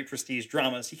ultimate great prestige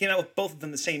dramas. He came out with both of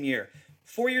them the same year.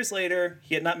 4 years later,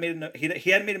 he hadn't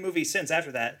made a movie since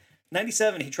after that.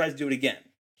 97, he tried to do it again.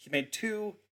 He made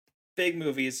 2 big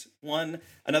movies, one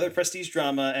another prestige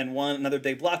drama and one another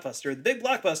big blockbuster. The big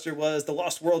blockbuster was The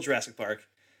Lost World Jurassic Park.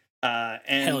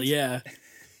 And hell yeah.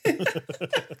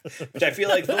 Which I feel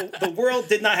like the world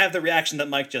did not have the reaction that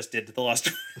Mike just did to The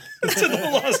Lost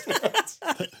World.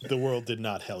 The world did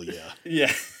not hell yeah.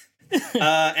 Yeah.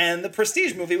 And the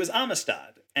prestige movie was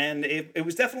Amistad. And it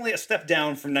was definitely a step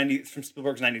down from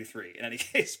Spielberg's 93 in any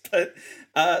case. But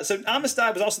so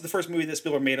Amistad was also the first movie that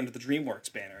Spielberg made under the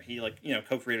DreamWorks banner. He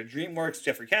co-created DreamWorks,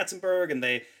 Jeffrey Katzenberg, and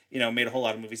they made a whole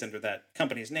lot of movies under that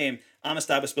company's name.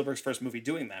 Amistad was Spielberg's first movie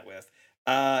doing that with.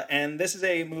 And this is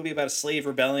a movie about a slave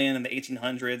rebellion in the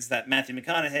 1800s that Matthew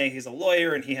McConaughey, he's a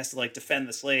lawyer and he has to defend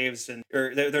the slaves,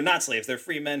 or they're not slaves, they're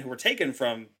free men who were taken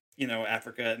from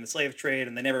Africa in the slave trade,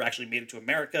 and they never actually made it to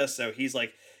America. So he's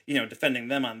defending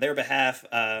them on their behalf.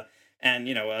 Juman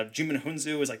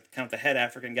Hunzu is kind of the head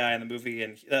African guy in the movie,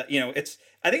 and I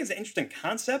think it's an interesting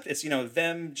concept. It's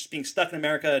them just being stuck in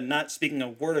America, not speaking a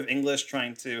word of English,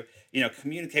 trying to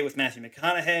communicate with Matthew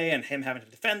McConaughey, and him having to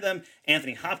defend them.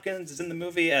 Anthony Hopkins is in the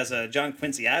movie as John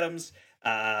Quincy Adams,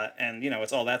 and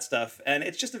it's all that stuff, and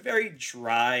it's just a very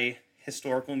dry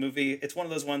historical movie. It's one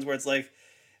of those ones where it's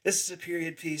this is a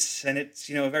period piece, and it's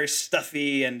very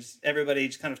stuffy, and everybody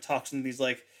just kind of talks in these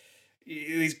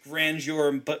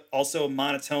grandeur but also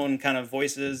monotone kind of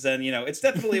voices, and it's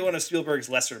definitely one of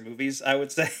Spielberg's lesser movies, I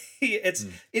would say.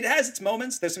 It has its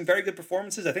moments. There's some very good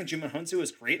performances. I think Juman Hunzu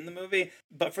is great in the movie,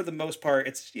 but for the most part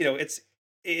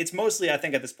it's mostly, I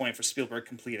think, at this point for Spielberg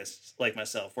completists like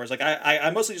myself, whereas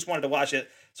I mostly just wanted to watch it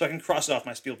so I can cross it off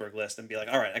my Spielberg list and be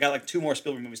all right, I got 2 more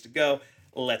Spielberg movies to go,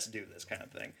 let's do this kind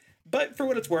of thing. But for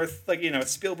what it's worth,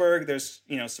 it's Spielberg. There's,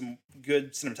 some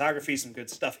good cinematography, some good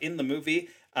stuff in the movie.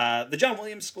 The John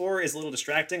Williams score is a little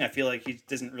distracting. I feel like he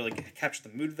doesn't really capture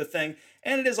the mood of the thing.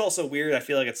 And it is also weird. I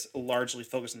feel like it's largely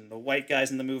focused on the white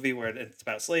guys in the movie, where it's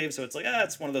about slaves. So it's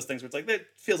it's one of those things where it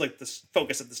feels like the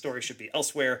focus of the story should be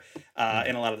elsewhere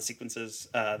in a lot of the sequences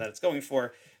that it's going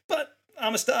for. But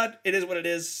Amistad, it is what it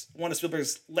is. One of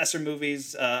Spielberg's lesser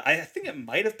movies. I think it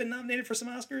might have been nominated for some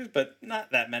Oscars, but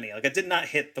not that many. It did not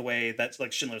hit the way that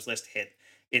Schindler's List hit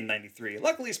in '93.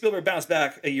 Luckily, Spielberg bounced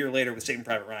back a year later with Saving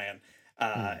Private Ryan,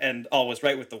 and all was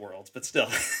right with the world. But still,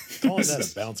 calling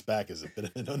that a bounce back is a bit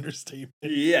of an understatement.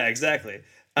 Yeah, exactly.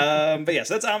 But yeah,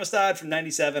 so that's Amistad from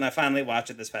 '97. I finally watched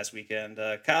it this past weekend.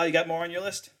 Kyle, you got more on your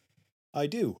list? I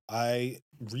do. I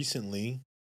recently,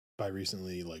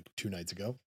 2 nights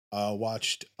ago,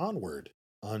 watched Onward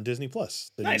on Disney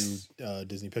Plus, the new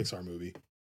Disney Pixar movie,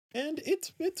 and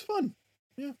it's fun.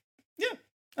 Yeah.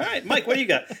 All right, Mike, what do you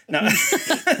got? No.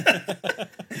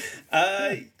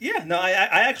 I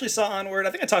actually saw Onward. I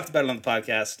think I talked about it on the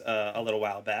podcast a little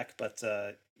while back, but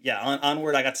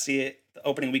Onward, I got to see it the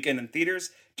opening weekend in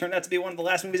theaters. Turned out to be one of the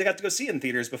last movies I got to go see in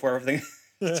theaters before everything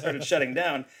started shutting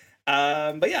down.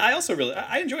 I also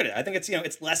I enjoyed it. I think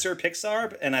it's lesser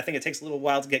Pixar, and I think it takes a little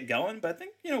while to get going, but I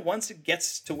think, once it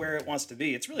gets to where it wants to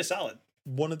be, it's really solid.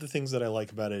 One of the things that I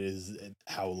like about it is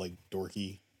how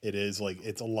dorky it is.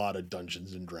 It's a lot of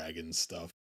Dungeons and Dragons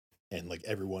stuff, and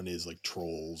everyone is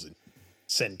trolls and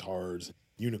centaurs, and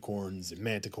unicorns and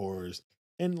manticores,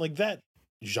 and that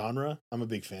genre I'm a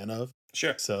big fan of.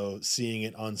 Sure. So seeing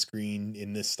it on screen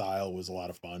in this style was a lot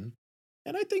of fun,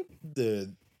 and I think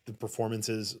the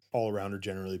performances all around are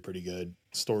generally pretty good.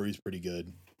 Story's pretty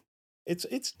good. It's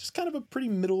just kind of a pretty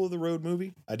middle of the road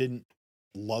movie. I didn't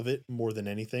love it more than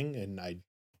anything, and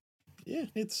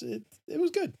it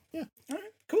was good. Yeah. All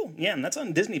right, cool. Yeah, and that's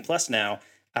on Disney Plus now,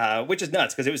 which is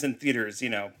nuts because it was in theaters,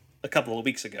 a couple of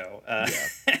weeks ago.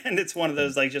 And it's one of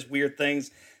those just weird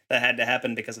things that had to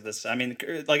happen because of this. I mean,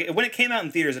 when it came out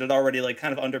in theaters, it had already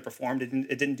kind of underperformed.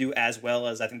 It didn't do as well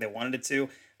as I think they wanted it to.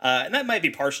 And that might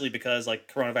be partially because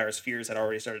coronavirus fears had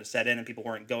already started to set in and people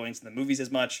weren't going to the movies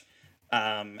as much.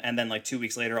 And then 2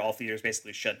 weeks later, all theaters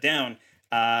basically shut down.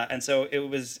 And so it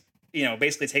was,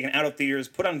 basically taken out of theaters,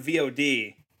 put on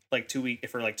VOD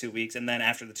for 2 weeks. And then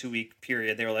after the 2 week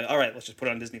period, they were all right, let's just put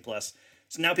it on Disney Plus.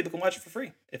 So now people can watch it for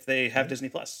free if they have Disney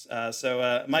Plus.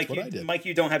 Mike,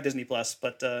 you don't have Disney Plus,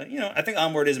 but I think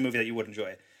Onward is a movie that you would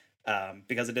enjoy.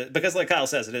 Because like Kyle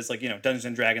says, it is Dungeons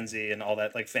and Dragons-y and all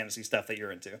that fantasy stuff that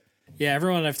you're into. Yeah,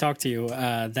 everyone I've talked to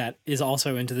that is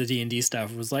also into the D&D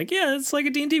stuff was it's like a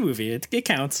D&D movie. It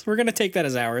counts. We're gonna take that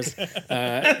as ours.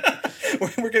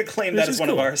 We're gonna claim that as one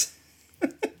of ours.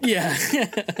 Yeah.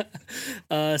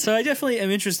 So I definitely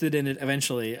am interested in it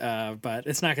eventually, but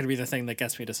it's not going to be the thing that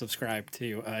gets me to subscribe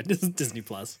to Disney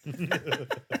Plus.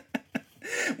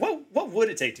 What would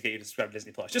it take to get you to subscribe to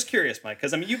Disney Plus? Just curious, Mike,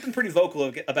 because you've been pretty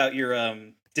vocal about your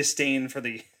disdain for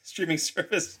the streaming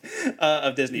service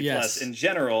of Disney Plus in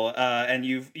general, and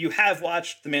you have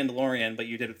watched The Mandalorian, but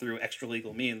you did it through extra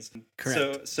legal means.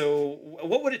 Correct. So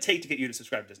what would it take to get you to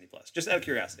subscribe to Disney Plus? Just out of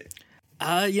curiosity.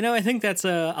 I think that's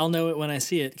a I'll know it when I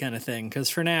see it kind of thing. Because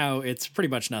for now, it's pretty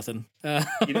much nothing. I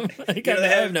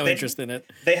have no interest in it.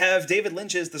 They have David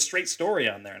Lynch's The Straight Story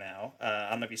on there now. I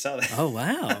don't know if you saw that. Oh,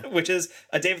 wow. Which is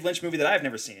a David Lynch movie that I've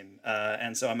never seen.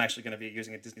 And so I'm actually going to be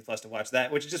using a Disney Plus to watch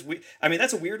that, which is just,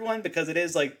 that's a weird one because it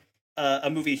is like a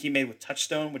movie he made with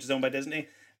Touchstone, which is owned by Disney.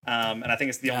 And I think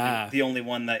it's the only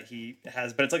one that he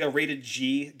has, but it's like a rated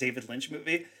G David Lynch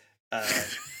movie.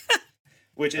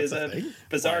 Which is a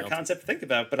bizarre concept to think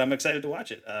about, but I'm excited to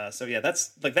watch it. So yeah,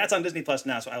 that's on Disney Plus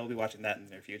now, so I will be watching that in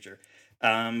the near future.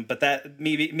 But that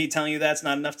me telling you that's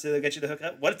not enough to get you to hook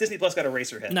up. What if Disney Plus got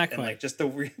Eraserhead? Not quite. And like just the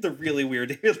really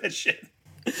weird David shit.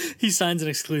 He signs an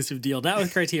exclusive deal, not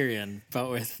with Criterion, but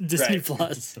with Disney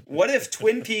Plus. What if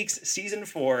Twin Peaks season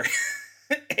 4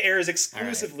 airs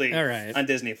exclusively on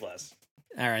Disney Plus?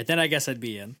 All right, then I guess I'd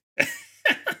be in.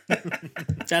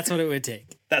 That's what it would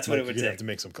take. That's what it would take. You'd have to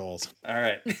make some calls. All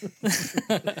right.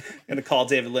 I'm going to call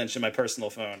David Lynch in my personal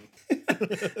phone.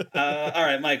 All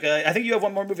right, Mike, I think you have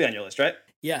one more movie on your list, right?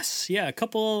 Yes. Yeah, a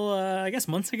couple, I guess,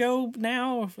 months ago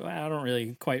now. I don't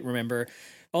really quite remember.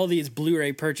 All these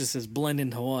Blu-ray purchases blend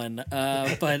into one.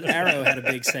 But Arrow had a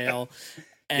big sale.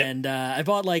 And I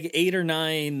bought like 8 or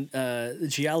 9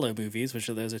 Giallo movies, which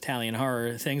are those Italian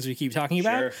horror things we keep talking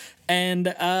about. Sure. And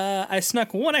I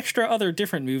snuck one extra other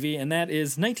different movie, and that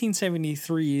is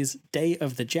 1973's Day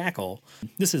of the Jackal.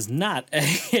 This is not a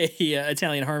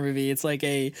Italian horror movie. It's like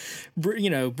a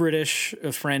British,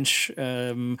 French,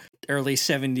 early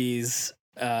 70s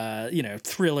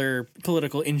thriller,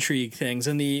 political intrigue things.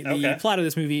 And the plot of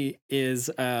this movie is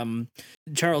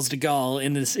Charles de Gaulle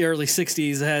in the early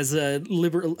 60s has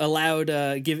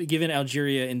given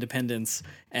Algeria independence,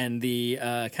 and the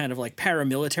kind of like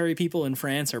paramilitary people in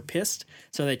France are pissed,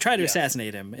 so they try to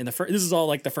assassinate him. This is all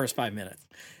like the first 5 minutes,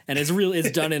 and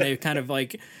it's done in a kind of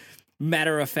like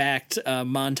matter-of-fact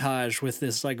montage with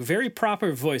this like very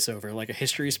proper voiceover, like a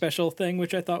history special thing,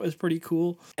 which I thought was pretty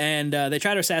cool. And they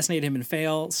try to assassinate him and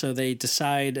fail, so they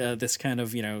decide, this kind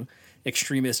of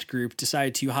extremist group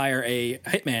decide to hire a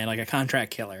hitman, like a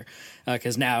contract killer,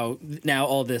 because now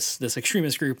all this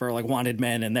extremist group are like wanted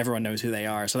men and everyone knows who they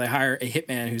are, so they hire a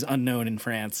hitman who's unknown in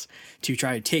France to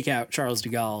try to take out Charles de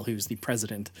Gaulle, who's the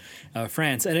president of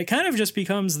France. And it kind of just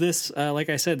becomes this, like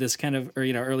I said, this kind of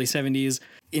early 70s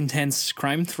intense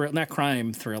not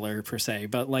crime thriller per se,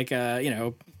 but like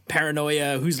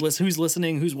paranoia, who's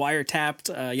listening, who's wiretapped,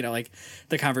 like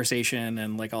The Conversation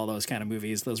and like all those kind of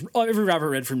movies, every Robert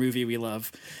Redford movie we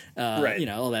love,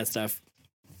 all that stuff.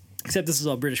 Except this is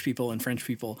all British people and French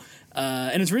people.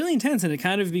 And it's really intense, and it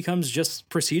kind of becomes just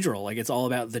procedural. Like, it's all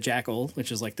about the Jackal,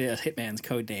 which is like the hitman's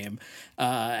code name,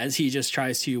 as he just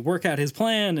tries to work out his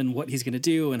plan and what he's going to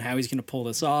do and how he's going to pull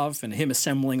this off, and him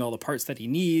assembling all the parts that he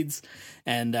needs.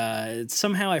 And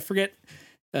somehow, I forget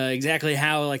exactly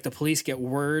how like the police get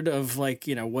word of like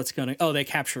what's going to they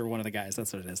capture one of the guys.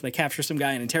 That's what it is. They capture some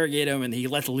guy and interrogate him, and he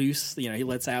lets loose, he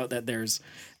lets out that there's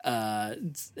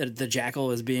the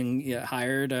Jackal is being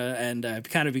hired, and it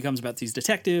kind of becomes about these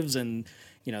detectives and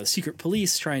the secret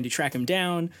police trying to track him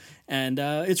down. And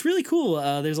it's really cool.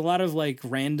 There's a lot of like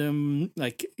random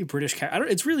like British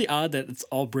it's really odd that it's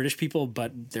all British people,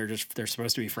 but they're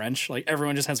supposed to be French. Like,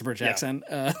 everyone just has a British accent,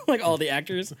 like all the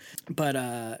actors. But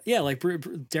like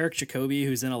Derek Jacobi,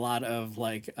 who's in a lot of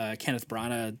like Kenneth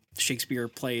Branagh Shakespeare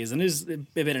plays and has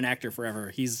been an actor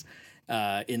forever. He's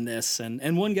in this,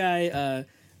 and one guy,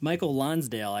 Michael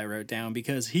Lonsdale, I wrote down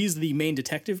because he's the main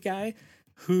detective guy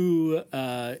who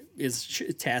is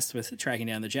tasked with tracking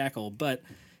down the Jackal. But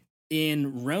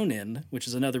in Ronin, which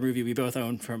is another movie we both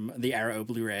own from the Arrow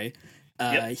Blu-ray,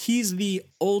 he's the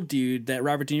old dude that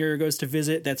Robert De Niro goes to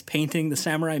visit that's painting the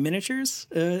samurai miniatures.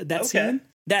 Scene.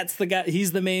 That's the guy.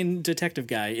 He's the main detective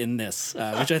guy in this,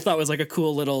 which I thought was like a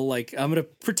cool little, like, I'm going to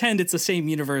pretend it's the same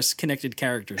universe connected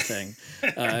character thing.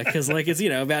 Because like it's,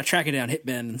 about tracking down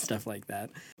hitmen and stuff like that.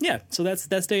 Yeah. So that's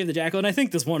Day of the Jackal. And I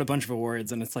think this won a bunch of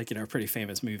awards, and it's like, a pretty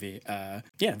famous movie.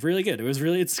 Really good.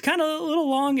 It's kind of a little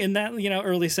long in that,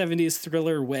 early 70s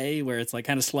thriller way where it's like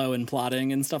kind of slow and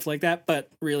plotting and stuff like that, but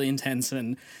really intense,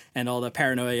 and all the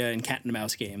paranoia and cat and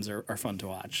mouse games are fun to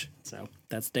watch. So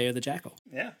that's Day of the Jackal.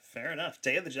 Yeah, fair enough.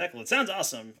 Day of the Jackal. It sounds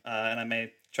awesome, and I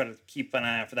may try to keep an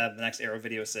eye out for that at the next Arrow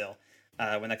video sale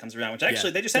when that comes around. Which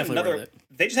actually they just had another.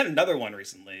 They just had another one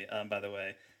recently, by the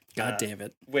way. God damn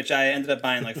it! Which I ended up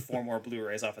buying like 4 more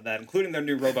Blu-rays off of that, including their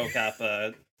new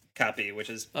RoboCop copy, which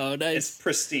is nice. It's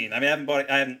pristine. I mean, I haven't bought it.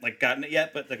 I haven't like gotten it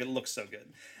yet, but like it looks so good.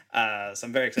 So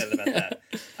I'm very excited about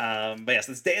that. But yes,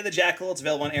 it's Day of the Jackal. It's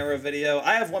available on Arrow Video.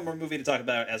 I have one more movie to talk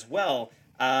about as well.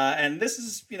 And this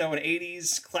is, an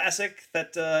 80s classic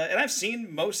that, and I've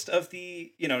seen most of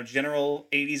the, general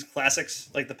 80s classics,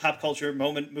 like the pop culture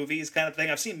moment movies kind of thing.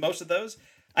 I've seen most of those.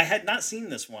 I had not seen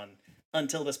this one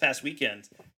until this past weekend.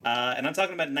 And I'm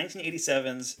talking about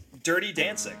 1987's Dirty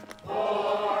Dancing.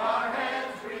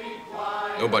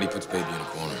 Nobody puts baby in a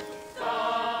corner.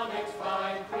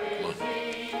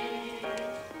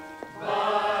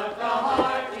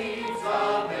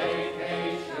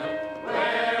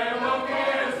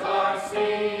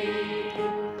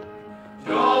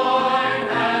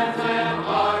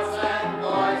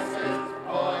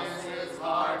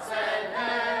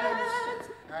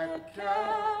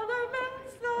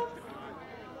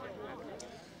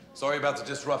 Sorry about the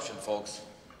disruption, folks.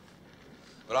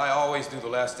 But I always do the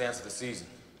last dance of the season.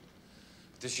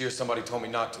 But this year, somebody told me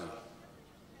not to.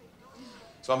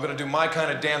 So I'm gonna do my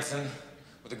kind of dancing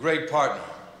with a great partner,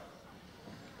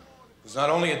 who's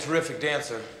not only a terrific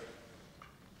dancer,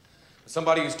 but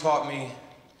somebody who's taught me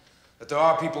that there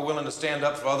are people willing to stand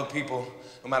up for other people,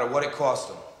 no matter what it costs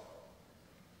them.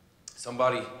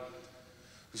 Somebody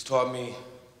who's taught me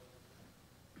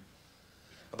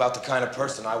about the kind of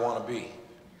person I want to be.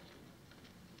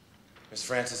 Miss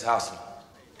Frances Houseman.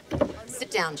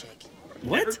 Sit down, Jake.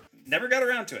 What? Never got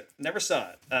around to it. Never saw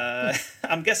it.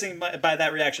 I'm guessing by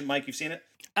that reaction, Mike, you've seen it?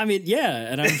 I mean,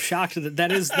 yeah, and I'm shocked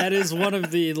that is one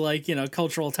of the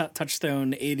cultural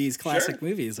touchstone 80s classic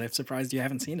movies. I'm surprised you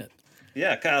haven't seen it.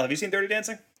 Yeah, Kyle, have you seen Dirty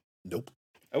Dancing? Nope.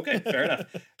 Okay, fair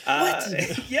enough.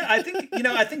 Yeah, I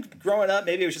think growing up,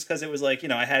 maybe it was just because it was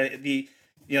I had the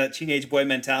teenage boy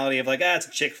mentality of it's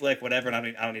a chick flick, whatever, and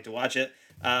I don't need to watch it.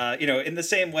 In the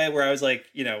same way where I was I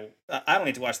don't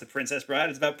need to watch The Princess Bride.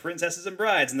 It's about princesses and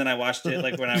brides. And then I watched it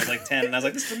when I was 10, and I was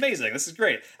like, this is amazing. This is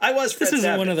great. I was Fred This isn't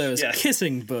Savage. one of those Yeah.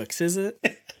 kissing books, is it?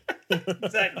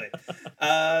 Exactly.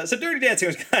 So Dirty Dancing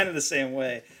was kind of the same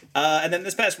way. And then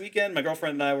this past weekend, my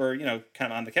girlfriend and I were,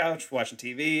 kind of on the couch watching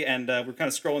TV, and we're kind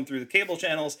of scrolling through the cable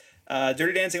channels.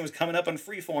 Dirty Dancing was coming up on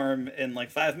Freeform in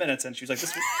 5 minutes, and she was like,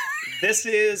 this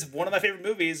is one of my favorite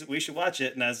movies. We should watch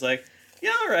it. And I was like,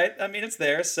 yeah, all right. I mean, it's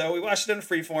there. So we watched it on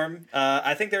Freeform.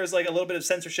 I think there was a little bit of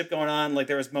censorship going on.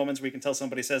 There was moments where you can tell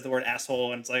somebody says the word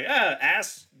asshole, and it's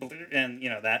ass, and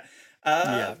that.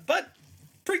 But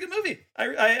pretty good movie.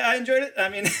 I enjoyed it. I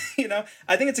mean,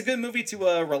 I think it's a good movie to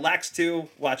relax to,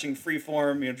 watching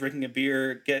Freeform, drinking a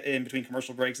beer, get in between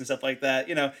commercial breaks and stuff like that.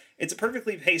 It's a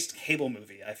perfectly paced cable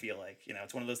movie, I feel like.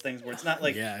 It's one of those things where it's not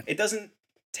it doesn't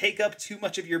take up too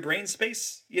much of your brain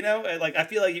space, I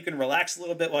feel like you can relax a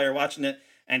little bit while you're watching it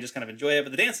and just kind of enjoy it.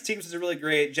 But the dance sequences are really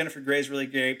great. Jennifer Grey's really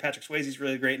great. Patrick Swayze's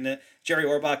really great in it. Jerry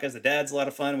Orbach as the dad's a lot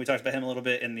of fun. We talked about him a little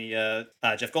bit in the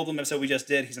Jeff Goldblum episode we just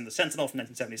did. He's in The Sentinel from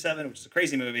 1977, which is a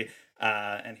crazy movie,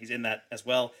 and he's in that as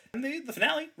well. And the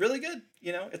finale, really good.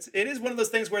 It is one of those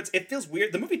things where it feels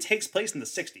weird. The movie takes place in the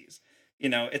 60s.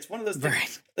 It's one of those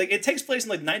things, it takes place in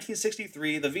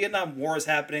 1963. The Vietnam War is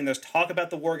happening. There's talk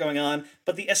about the war going on,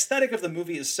 but the aesthetic of the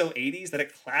movie is so 80s that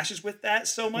it clashes with that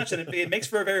so much, and it makes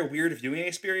for a very weird viewing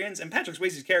experience. And Patrick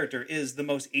Swayze's character is the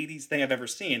most 80s thing I've ever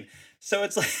seen. So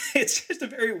it's it's just a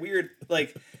very weird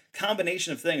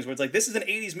combination of things where it's this is an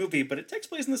 80s movie, but it takes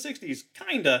place in the 60s,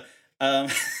 kinda.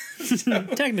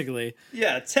 Technically.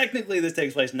 Yeah, technically this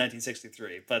takes place in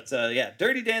 1963. But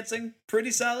Dirty Dancing,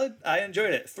 pretty solid. I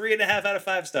enjoyed it. 3.5 out of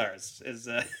 5 stars is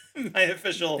my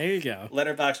official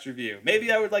Letterboxd review.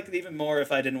 Maybe I would like it even more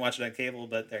if I didn't watch it on cable,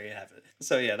 but there you have it.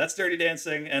 So yeah, that's Dirty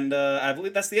Dancing, and I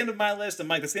believe that's the end of my list. And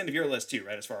Mike, that's the end of your list too,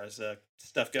 right, as far as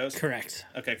stuff goes? Correct.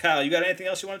 Okay, Kyle, you got anything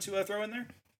else you wanted to throw in there?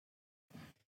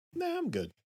 Nah, I'm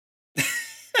good.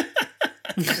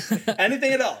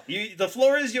 Anything at all. The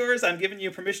floor is yours. I'm giving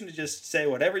you permission to just say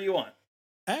whatever you want.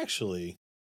 Actually,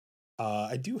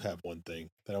 I do have one thing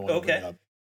that I want to bring up.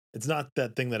 It's not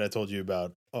that thing that I told you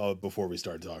about before we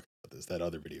started talking about this, that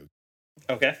other video.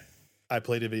 Okay. I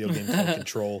played a video game called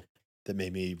Control that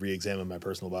made me re-examine my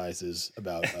personal biases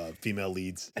about female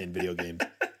leads in video games.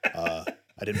 I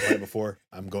didn't play it before.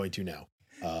 I'm going to now.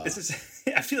 I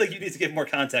feel like you need to give more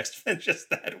context than just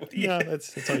that. No,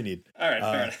 that's all you need. All right,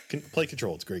 fair enough. Play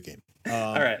Control. It's a great game.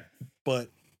 All right. But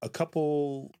a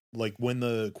couple, when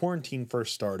the quarantine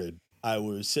first started, I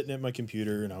was sitting at my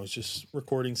computer and I was just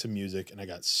recording some music, and I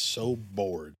got so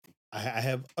bored. I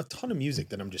have a ton of music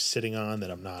that I'm just sitting on that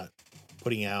I'm not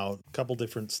putting out, a couple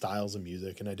different styles of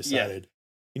music, and I decided,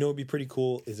 what would be pretty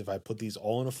cool is if I put these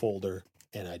all in a folder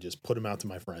and I just put them out to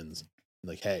my friends.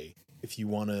 Hey, if you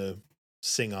want to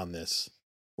sing on this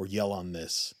or yell on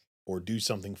this or do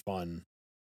something fun,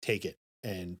 take it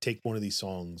and take one of these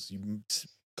songs. A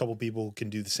couple people can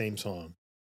do the same song,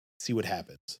 see what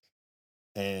happens.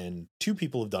 And 2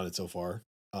 people have done it so far.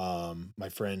 My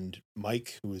friend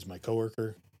Mike, who is my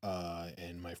coworker,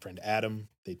 and my friend Adam,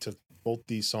 they took both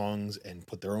these songs and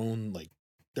put their own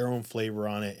flavor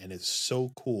on it, and it's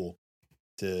so cool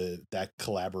to that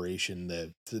collaboration,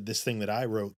 this thing that I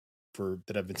wrote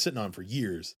that I've been sitting on for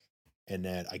years, and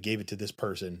that I gave it to this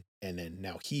person, and then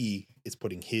now he is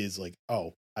putting his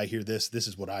oh, I hear this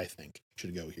is what I think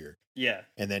should go here. Yeah.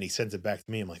 And then he sends it back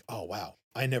to me. I'm like, oh wow,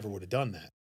 I never would have done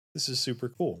that. This is super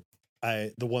cool.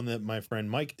 The one that my friend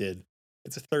Mike did,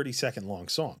 it's a 30-second long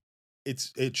song.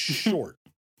 It's short,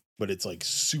 but it's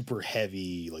super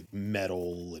heavy,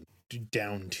 metal and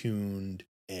down tuned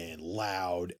and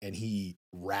loud, and he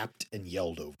rapped and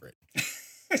yelled over it.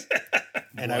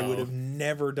 And I would have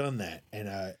never done that. And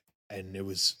it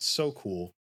was so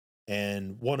cool.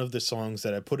 And one of the songs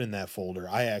that I put in that folder,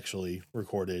 I actually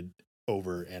recorded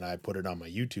over, and I put it on my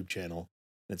YouTube channel.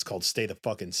 And it's called Stay the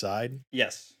Fuck Inside.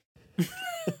 Yes.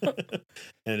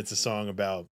 And it's a song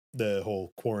about the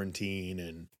whole quarantine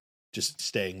and just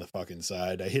staying the fuck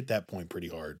inside. I hit that point pretty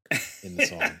hard in the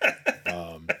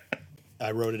song.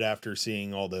 I wrote it after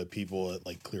seeing all the people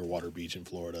at Clearwater Beach in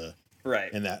Florida.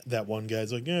 Right. And that one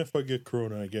guy's like, yeah, if I get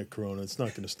corona, I get corona. It's not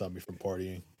going to stop me from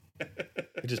partying.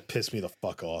 It just pissed me the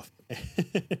fuck off.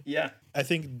 Yeah. I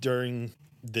think during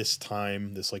this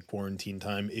time, this quarantine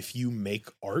time, if you make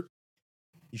art,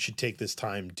 you should take this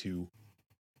time to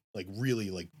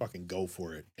really fucking go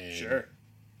for it and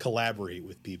collaborate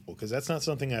with people, because that's not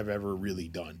something I've ever really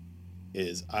done.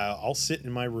 I'll sit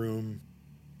in my room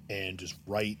and just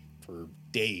write for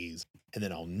days, and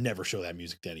then I'll never show that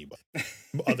music to anybody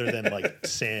other than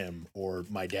Sam or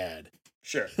my dad.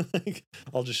 Sure.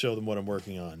 I'll just show them what I'm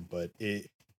working on. But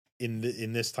in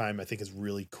this time, I think it's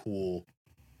really cool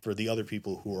for the other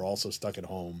people who are also stuck at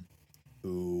home,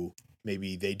 who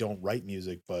maybe they don't write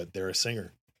music, but they're a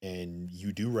singer, and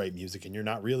you do write music and you're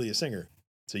not really a singer.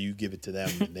 So you give it to them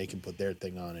and they can put their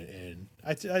thing on it. And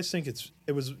I think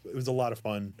it was a lot of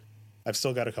fun. I've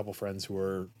still got a couple friends who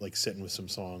are sitting with some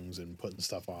songs and putting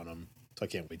stuff on them. So I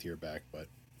can't wait to hear back. But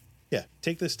yeah,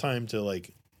 take this time to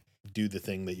do the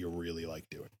thing that you really like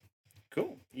doing.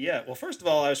 Cool. Yeah. Well, first of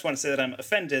all, I just want to say that I'm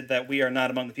offended that we are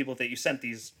not among the people that you sent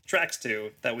these tracks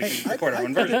to, that we can record our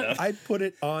own version of. I put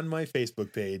it on my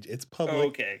Facebook page. It's public.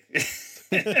 Okay.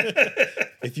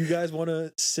 If you guys want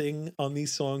to sing on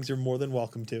these songs, you're more than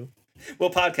welcome to. We'll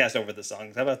podcast over the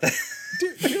songs. How about that?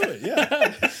 Do it,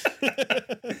 yeah.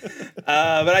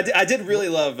 But I did really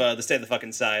love the Stay the Fuck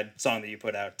Inside song that you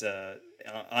put out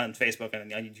on Facebook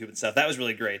and on YouTube and stuff. That was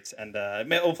really great. And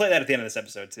we'll play that at the end of this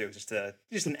episode too, just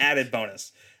an added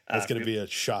bonus. That's going to be a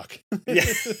shock. Yeah,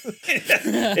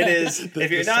 it is.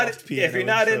 If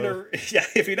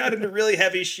you're not into really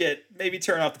heavy shit, maybe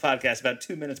turn off the podcast about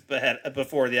 2 minutes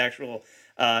before the actual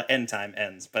end time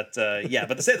ends. But but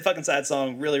the Stay the Fuck Inside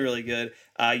song, really, really good.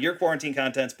 Your quarantine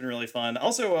content's been really fun.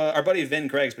 Also, our buddy Vin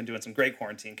Craig's been doing some great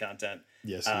quarantine content.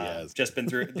 Yes, he has. Just been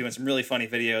doing some really funny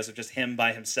videos of just him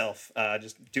by himself,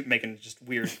 making just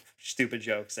weird, stupid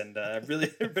jokes, and really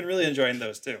been really enjoying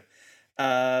those too.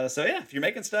 So yeah, if you're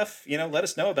making stuff, let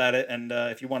us know about it, and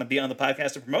if you want to be on the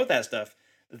podcast to promote that stuff,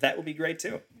 that would be great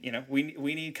too. We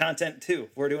need content too.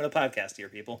 We're doing a podcast here,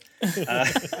 people.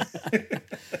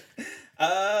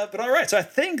 But all right, so I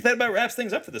think that about wraps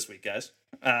things up for this week, guys.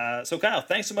 So Kyle,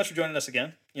 thanks so much for joining us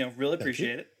again. Really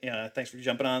appreciate it. Yeah, thanks for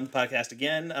jumping on the podcast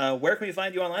again. Where can we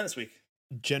find you online this week?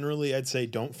 Generally, I'd say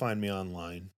don't find me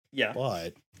online. Yeah,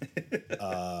 but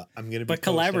I'm gonna be. But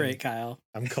collaborate, Kyle.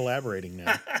 I'm collaborating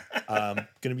now. I'm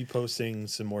gonna be posting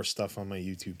some more stuff on my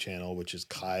YouTube channel, which is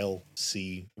Kyle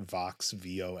C Vox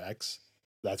VOX.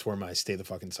 That's where my Stay the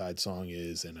Fuck Inside song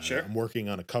is, and I'm working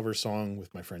on a cover song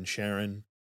with my friend Sharon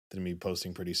that I'm gonna be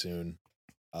posting pretty soon.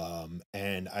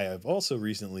 And I have also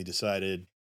recently decided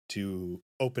to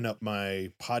open up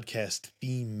my podcast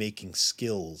theme making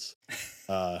skills.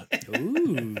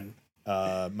 Ooh.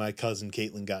 My cousin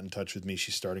Caitlin got in touch with me.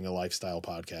 She's starting a lifestyle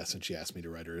podcast, and she asked me to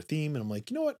write her a theme. And I'm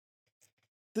like, you know what?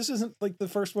 This isn't the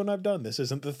first one I've done. This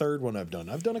isn't the third one I've done.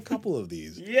 I've done a couple of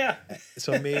these. Yeah.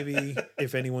 So maybe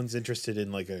if anyone's interested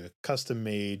in a custom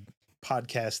made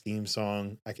podcast theme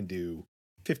song, I can do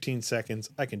 15 seconds.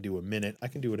 I can do a minute. I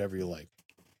can do whatever you like.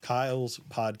 Kyle's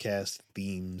podcast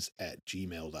themes at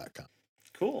gmail.com.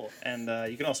 Cool. And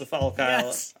you can also follow Kyle.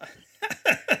 Yes.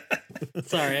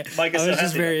 Sorry, Mike is I was so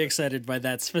just happy very excited by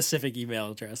that specific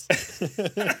email address.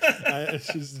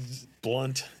 It's just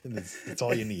blunt, and it's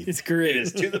all you need. It's great. It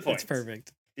is to the point. It's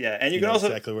perfect. Yeah, and you can know also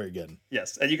exactly where you're getting.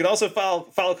 Yes, and you can also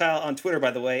follow Kyle on Twitter, by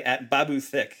the way, at Babu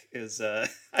Thick is I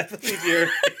believe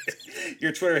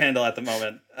your Twitter handle at the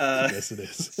moment. Yes, it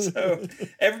is. So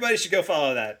everybody should go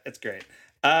follow that. It's great.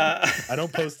 I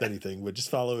don't post anything, but just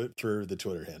follow it through the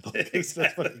Twitter handle.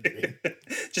 Exactly.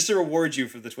 Just to reward you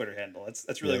for the Twitter handle.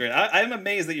 That's really great. I'm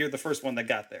amazed that you're the first one that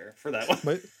got there for that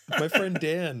one. My friend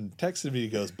Dan texted me. He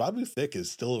goes, Babu Thick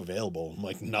is still available. I'm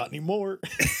like, not anymore.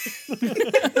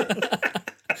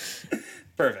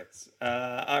 Perfect.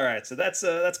 All right. So that's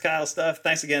Kyle's stuff.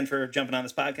 Thanks again for jumping on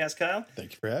this podcast, Kyle.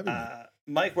 Thank you for having me.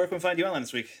 Mike, where can we find you online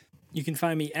this week? You can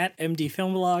find me at MD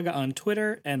Film Blog on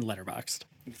Twitter and Letterboxd.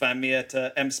 You can find me at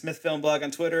M Smith Film Blog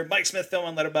on Twitter, Mike Smith Film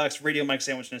on Letterboxd, Radio Mike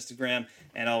Sandwich on Instagram,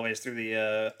 and always through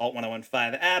the Alt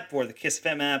 1015 app or the Kiss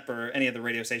FM app or any of the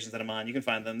radio stations that I'm on. You can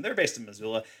find them. They're based in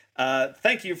Missoula.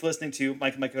 Thank you for listening to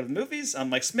Mike and Mike Go to the Movies. I'm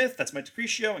Mike Smith. That's Mike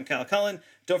DeCrescio and Kyle Cullen.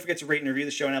 Don't forget to rate and review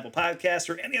the show on Apple Podcasts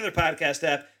or any other podcast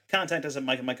app. Contact us at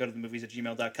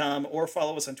mikeandmikegotothemovies@gmail.com or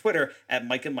follow us on Twitter at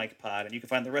Mike and Mike Pod. And you can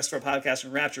find the rest of our podcast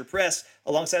on Rapture Press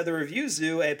alongside the Review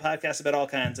Zoo, a podcast about all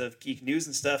kinds of geek news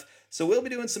and stuff. So we'll be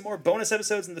doing some more bonus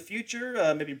episodes in the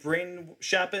future. Maybe brain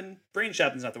shopping. Brain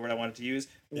shopping is not the word I wanted to use.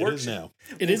 It is now.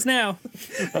 It is now.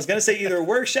 I was going to say either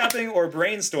workshopping or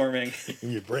brainstorming.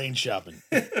 You're brain shopping.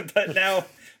 But now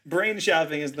brain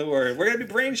shopping is the word. We're going to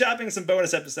be brain shopping some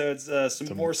bonus episodes,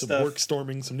 some more stuff. Some work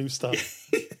storming, some new stuff.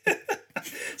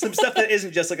 Some stuff that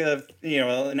isn't just like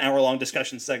an hour-long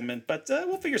discussion segment, but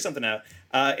we'll figure something out.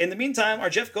 In the meantime, our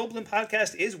Jeff Goldblum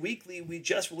podcast is weekly. We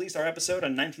just released our episode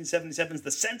on 1977's The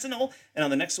Sentinel, and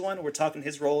on the next one, we're talking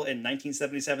his role in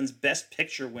 1977's Best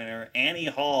Picture winner, Annie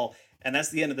Hall. And that's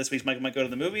the end of this week's Mike and Mike Go to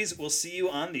the Movies. We'll see you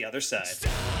on the other side.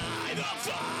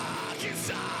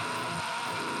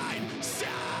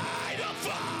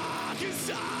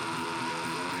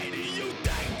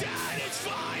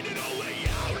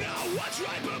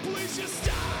 Right, but please just stay.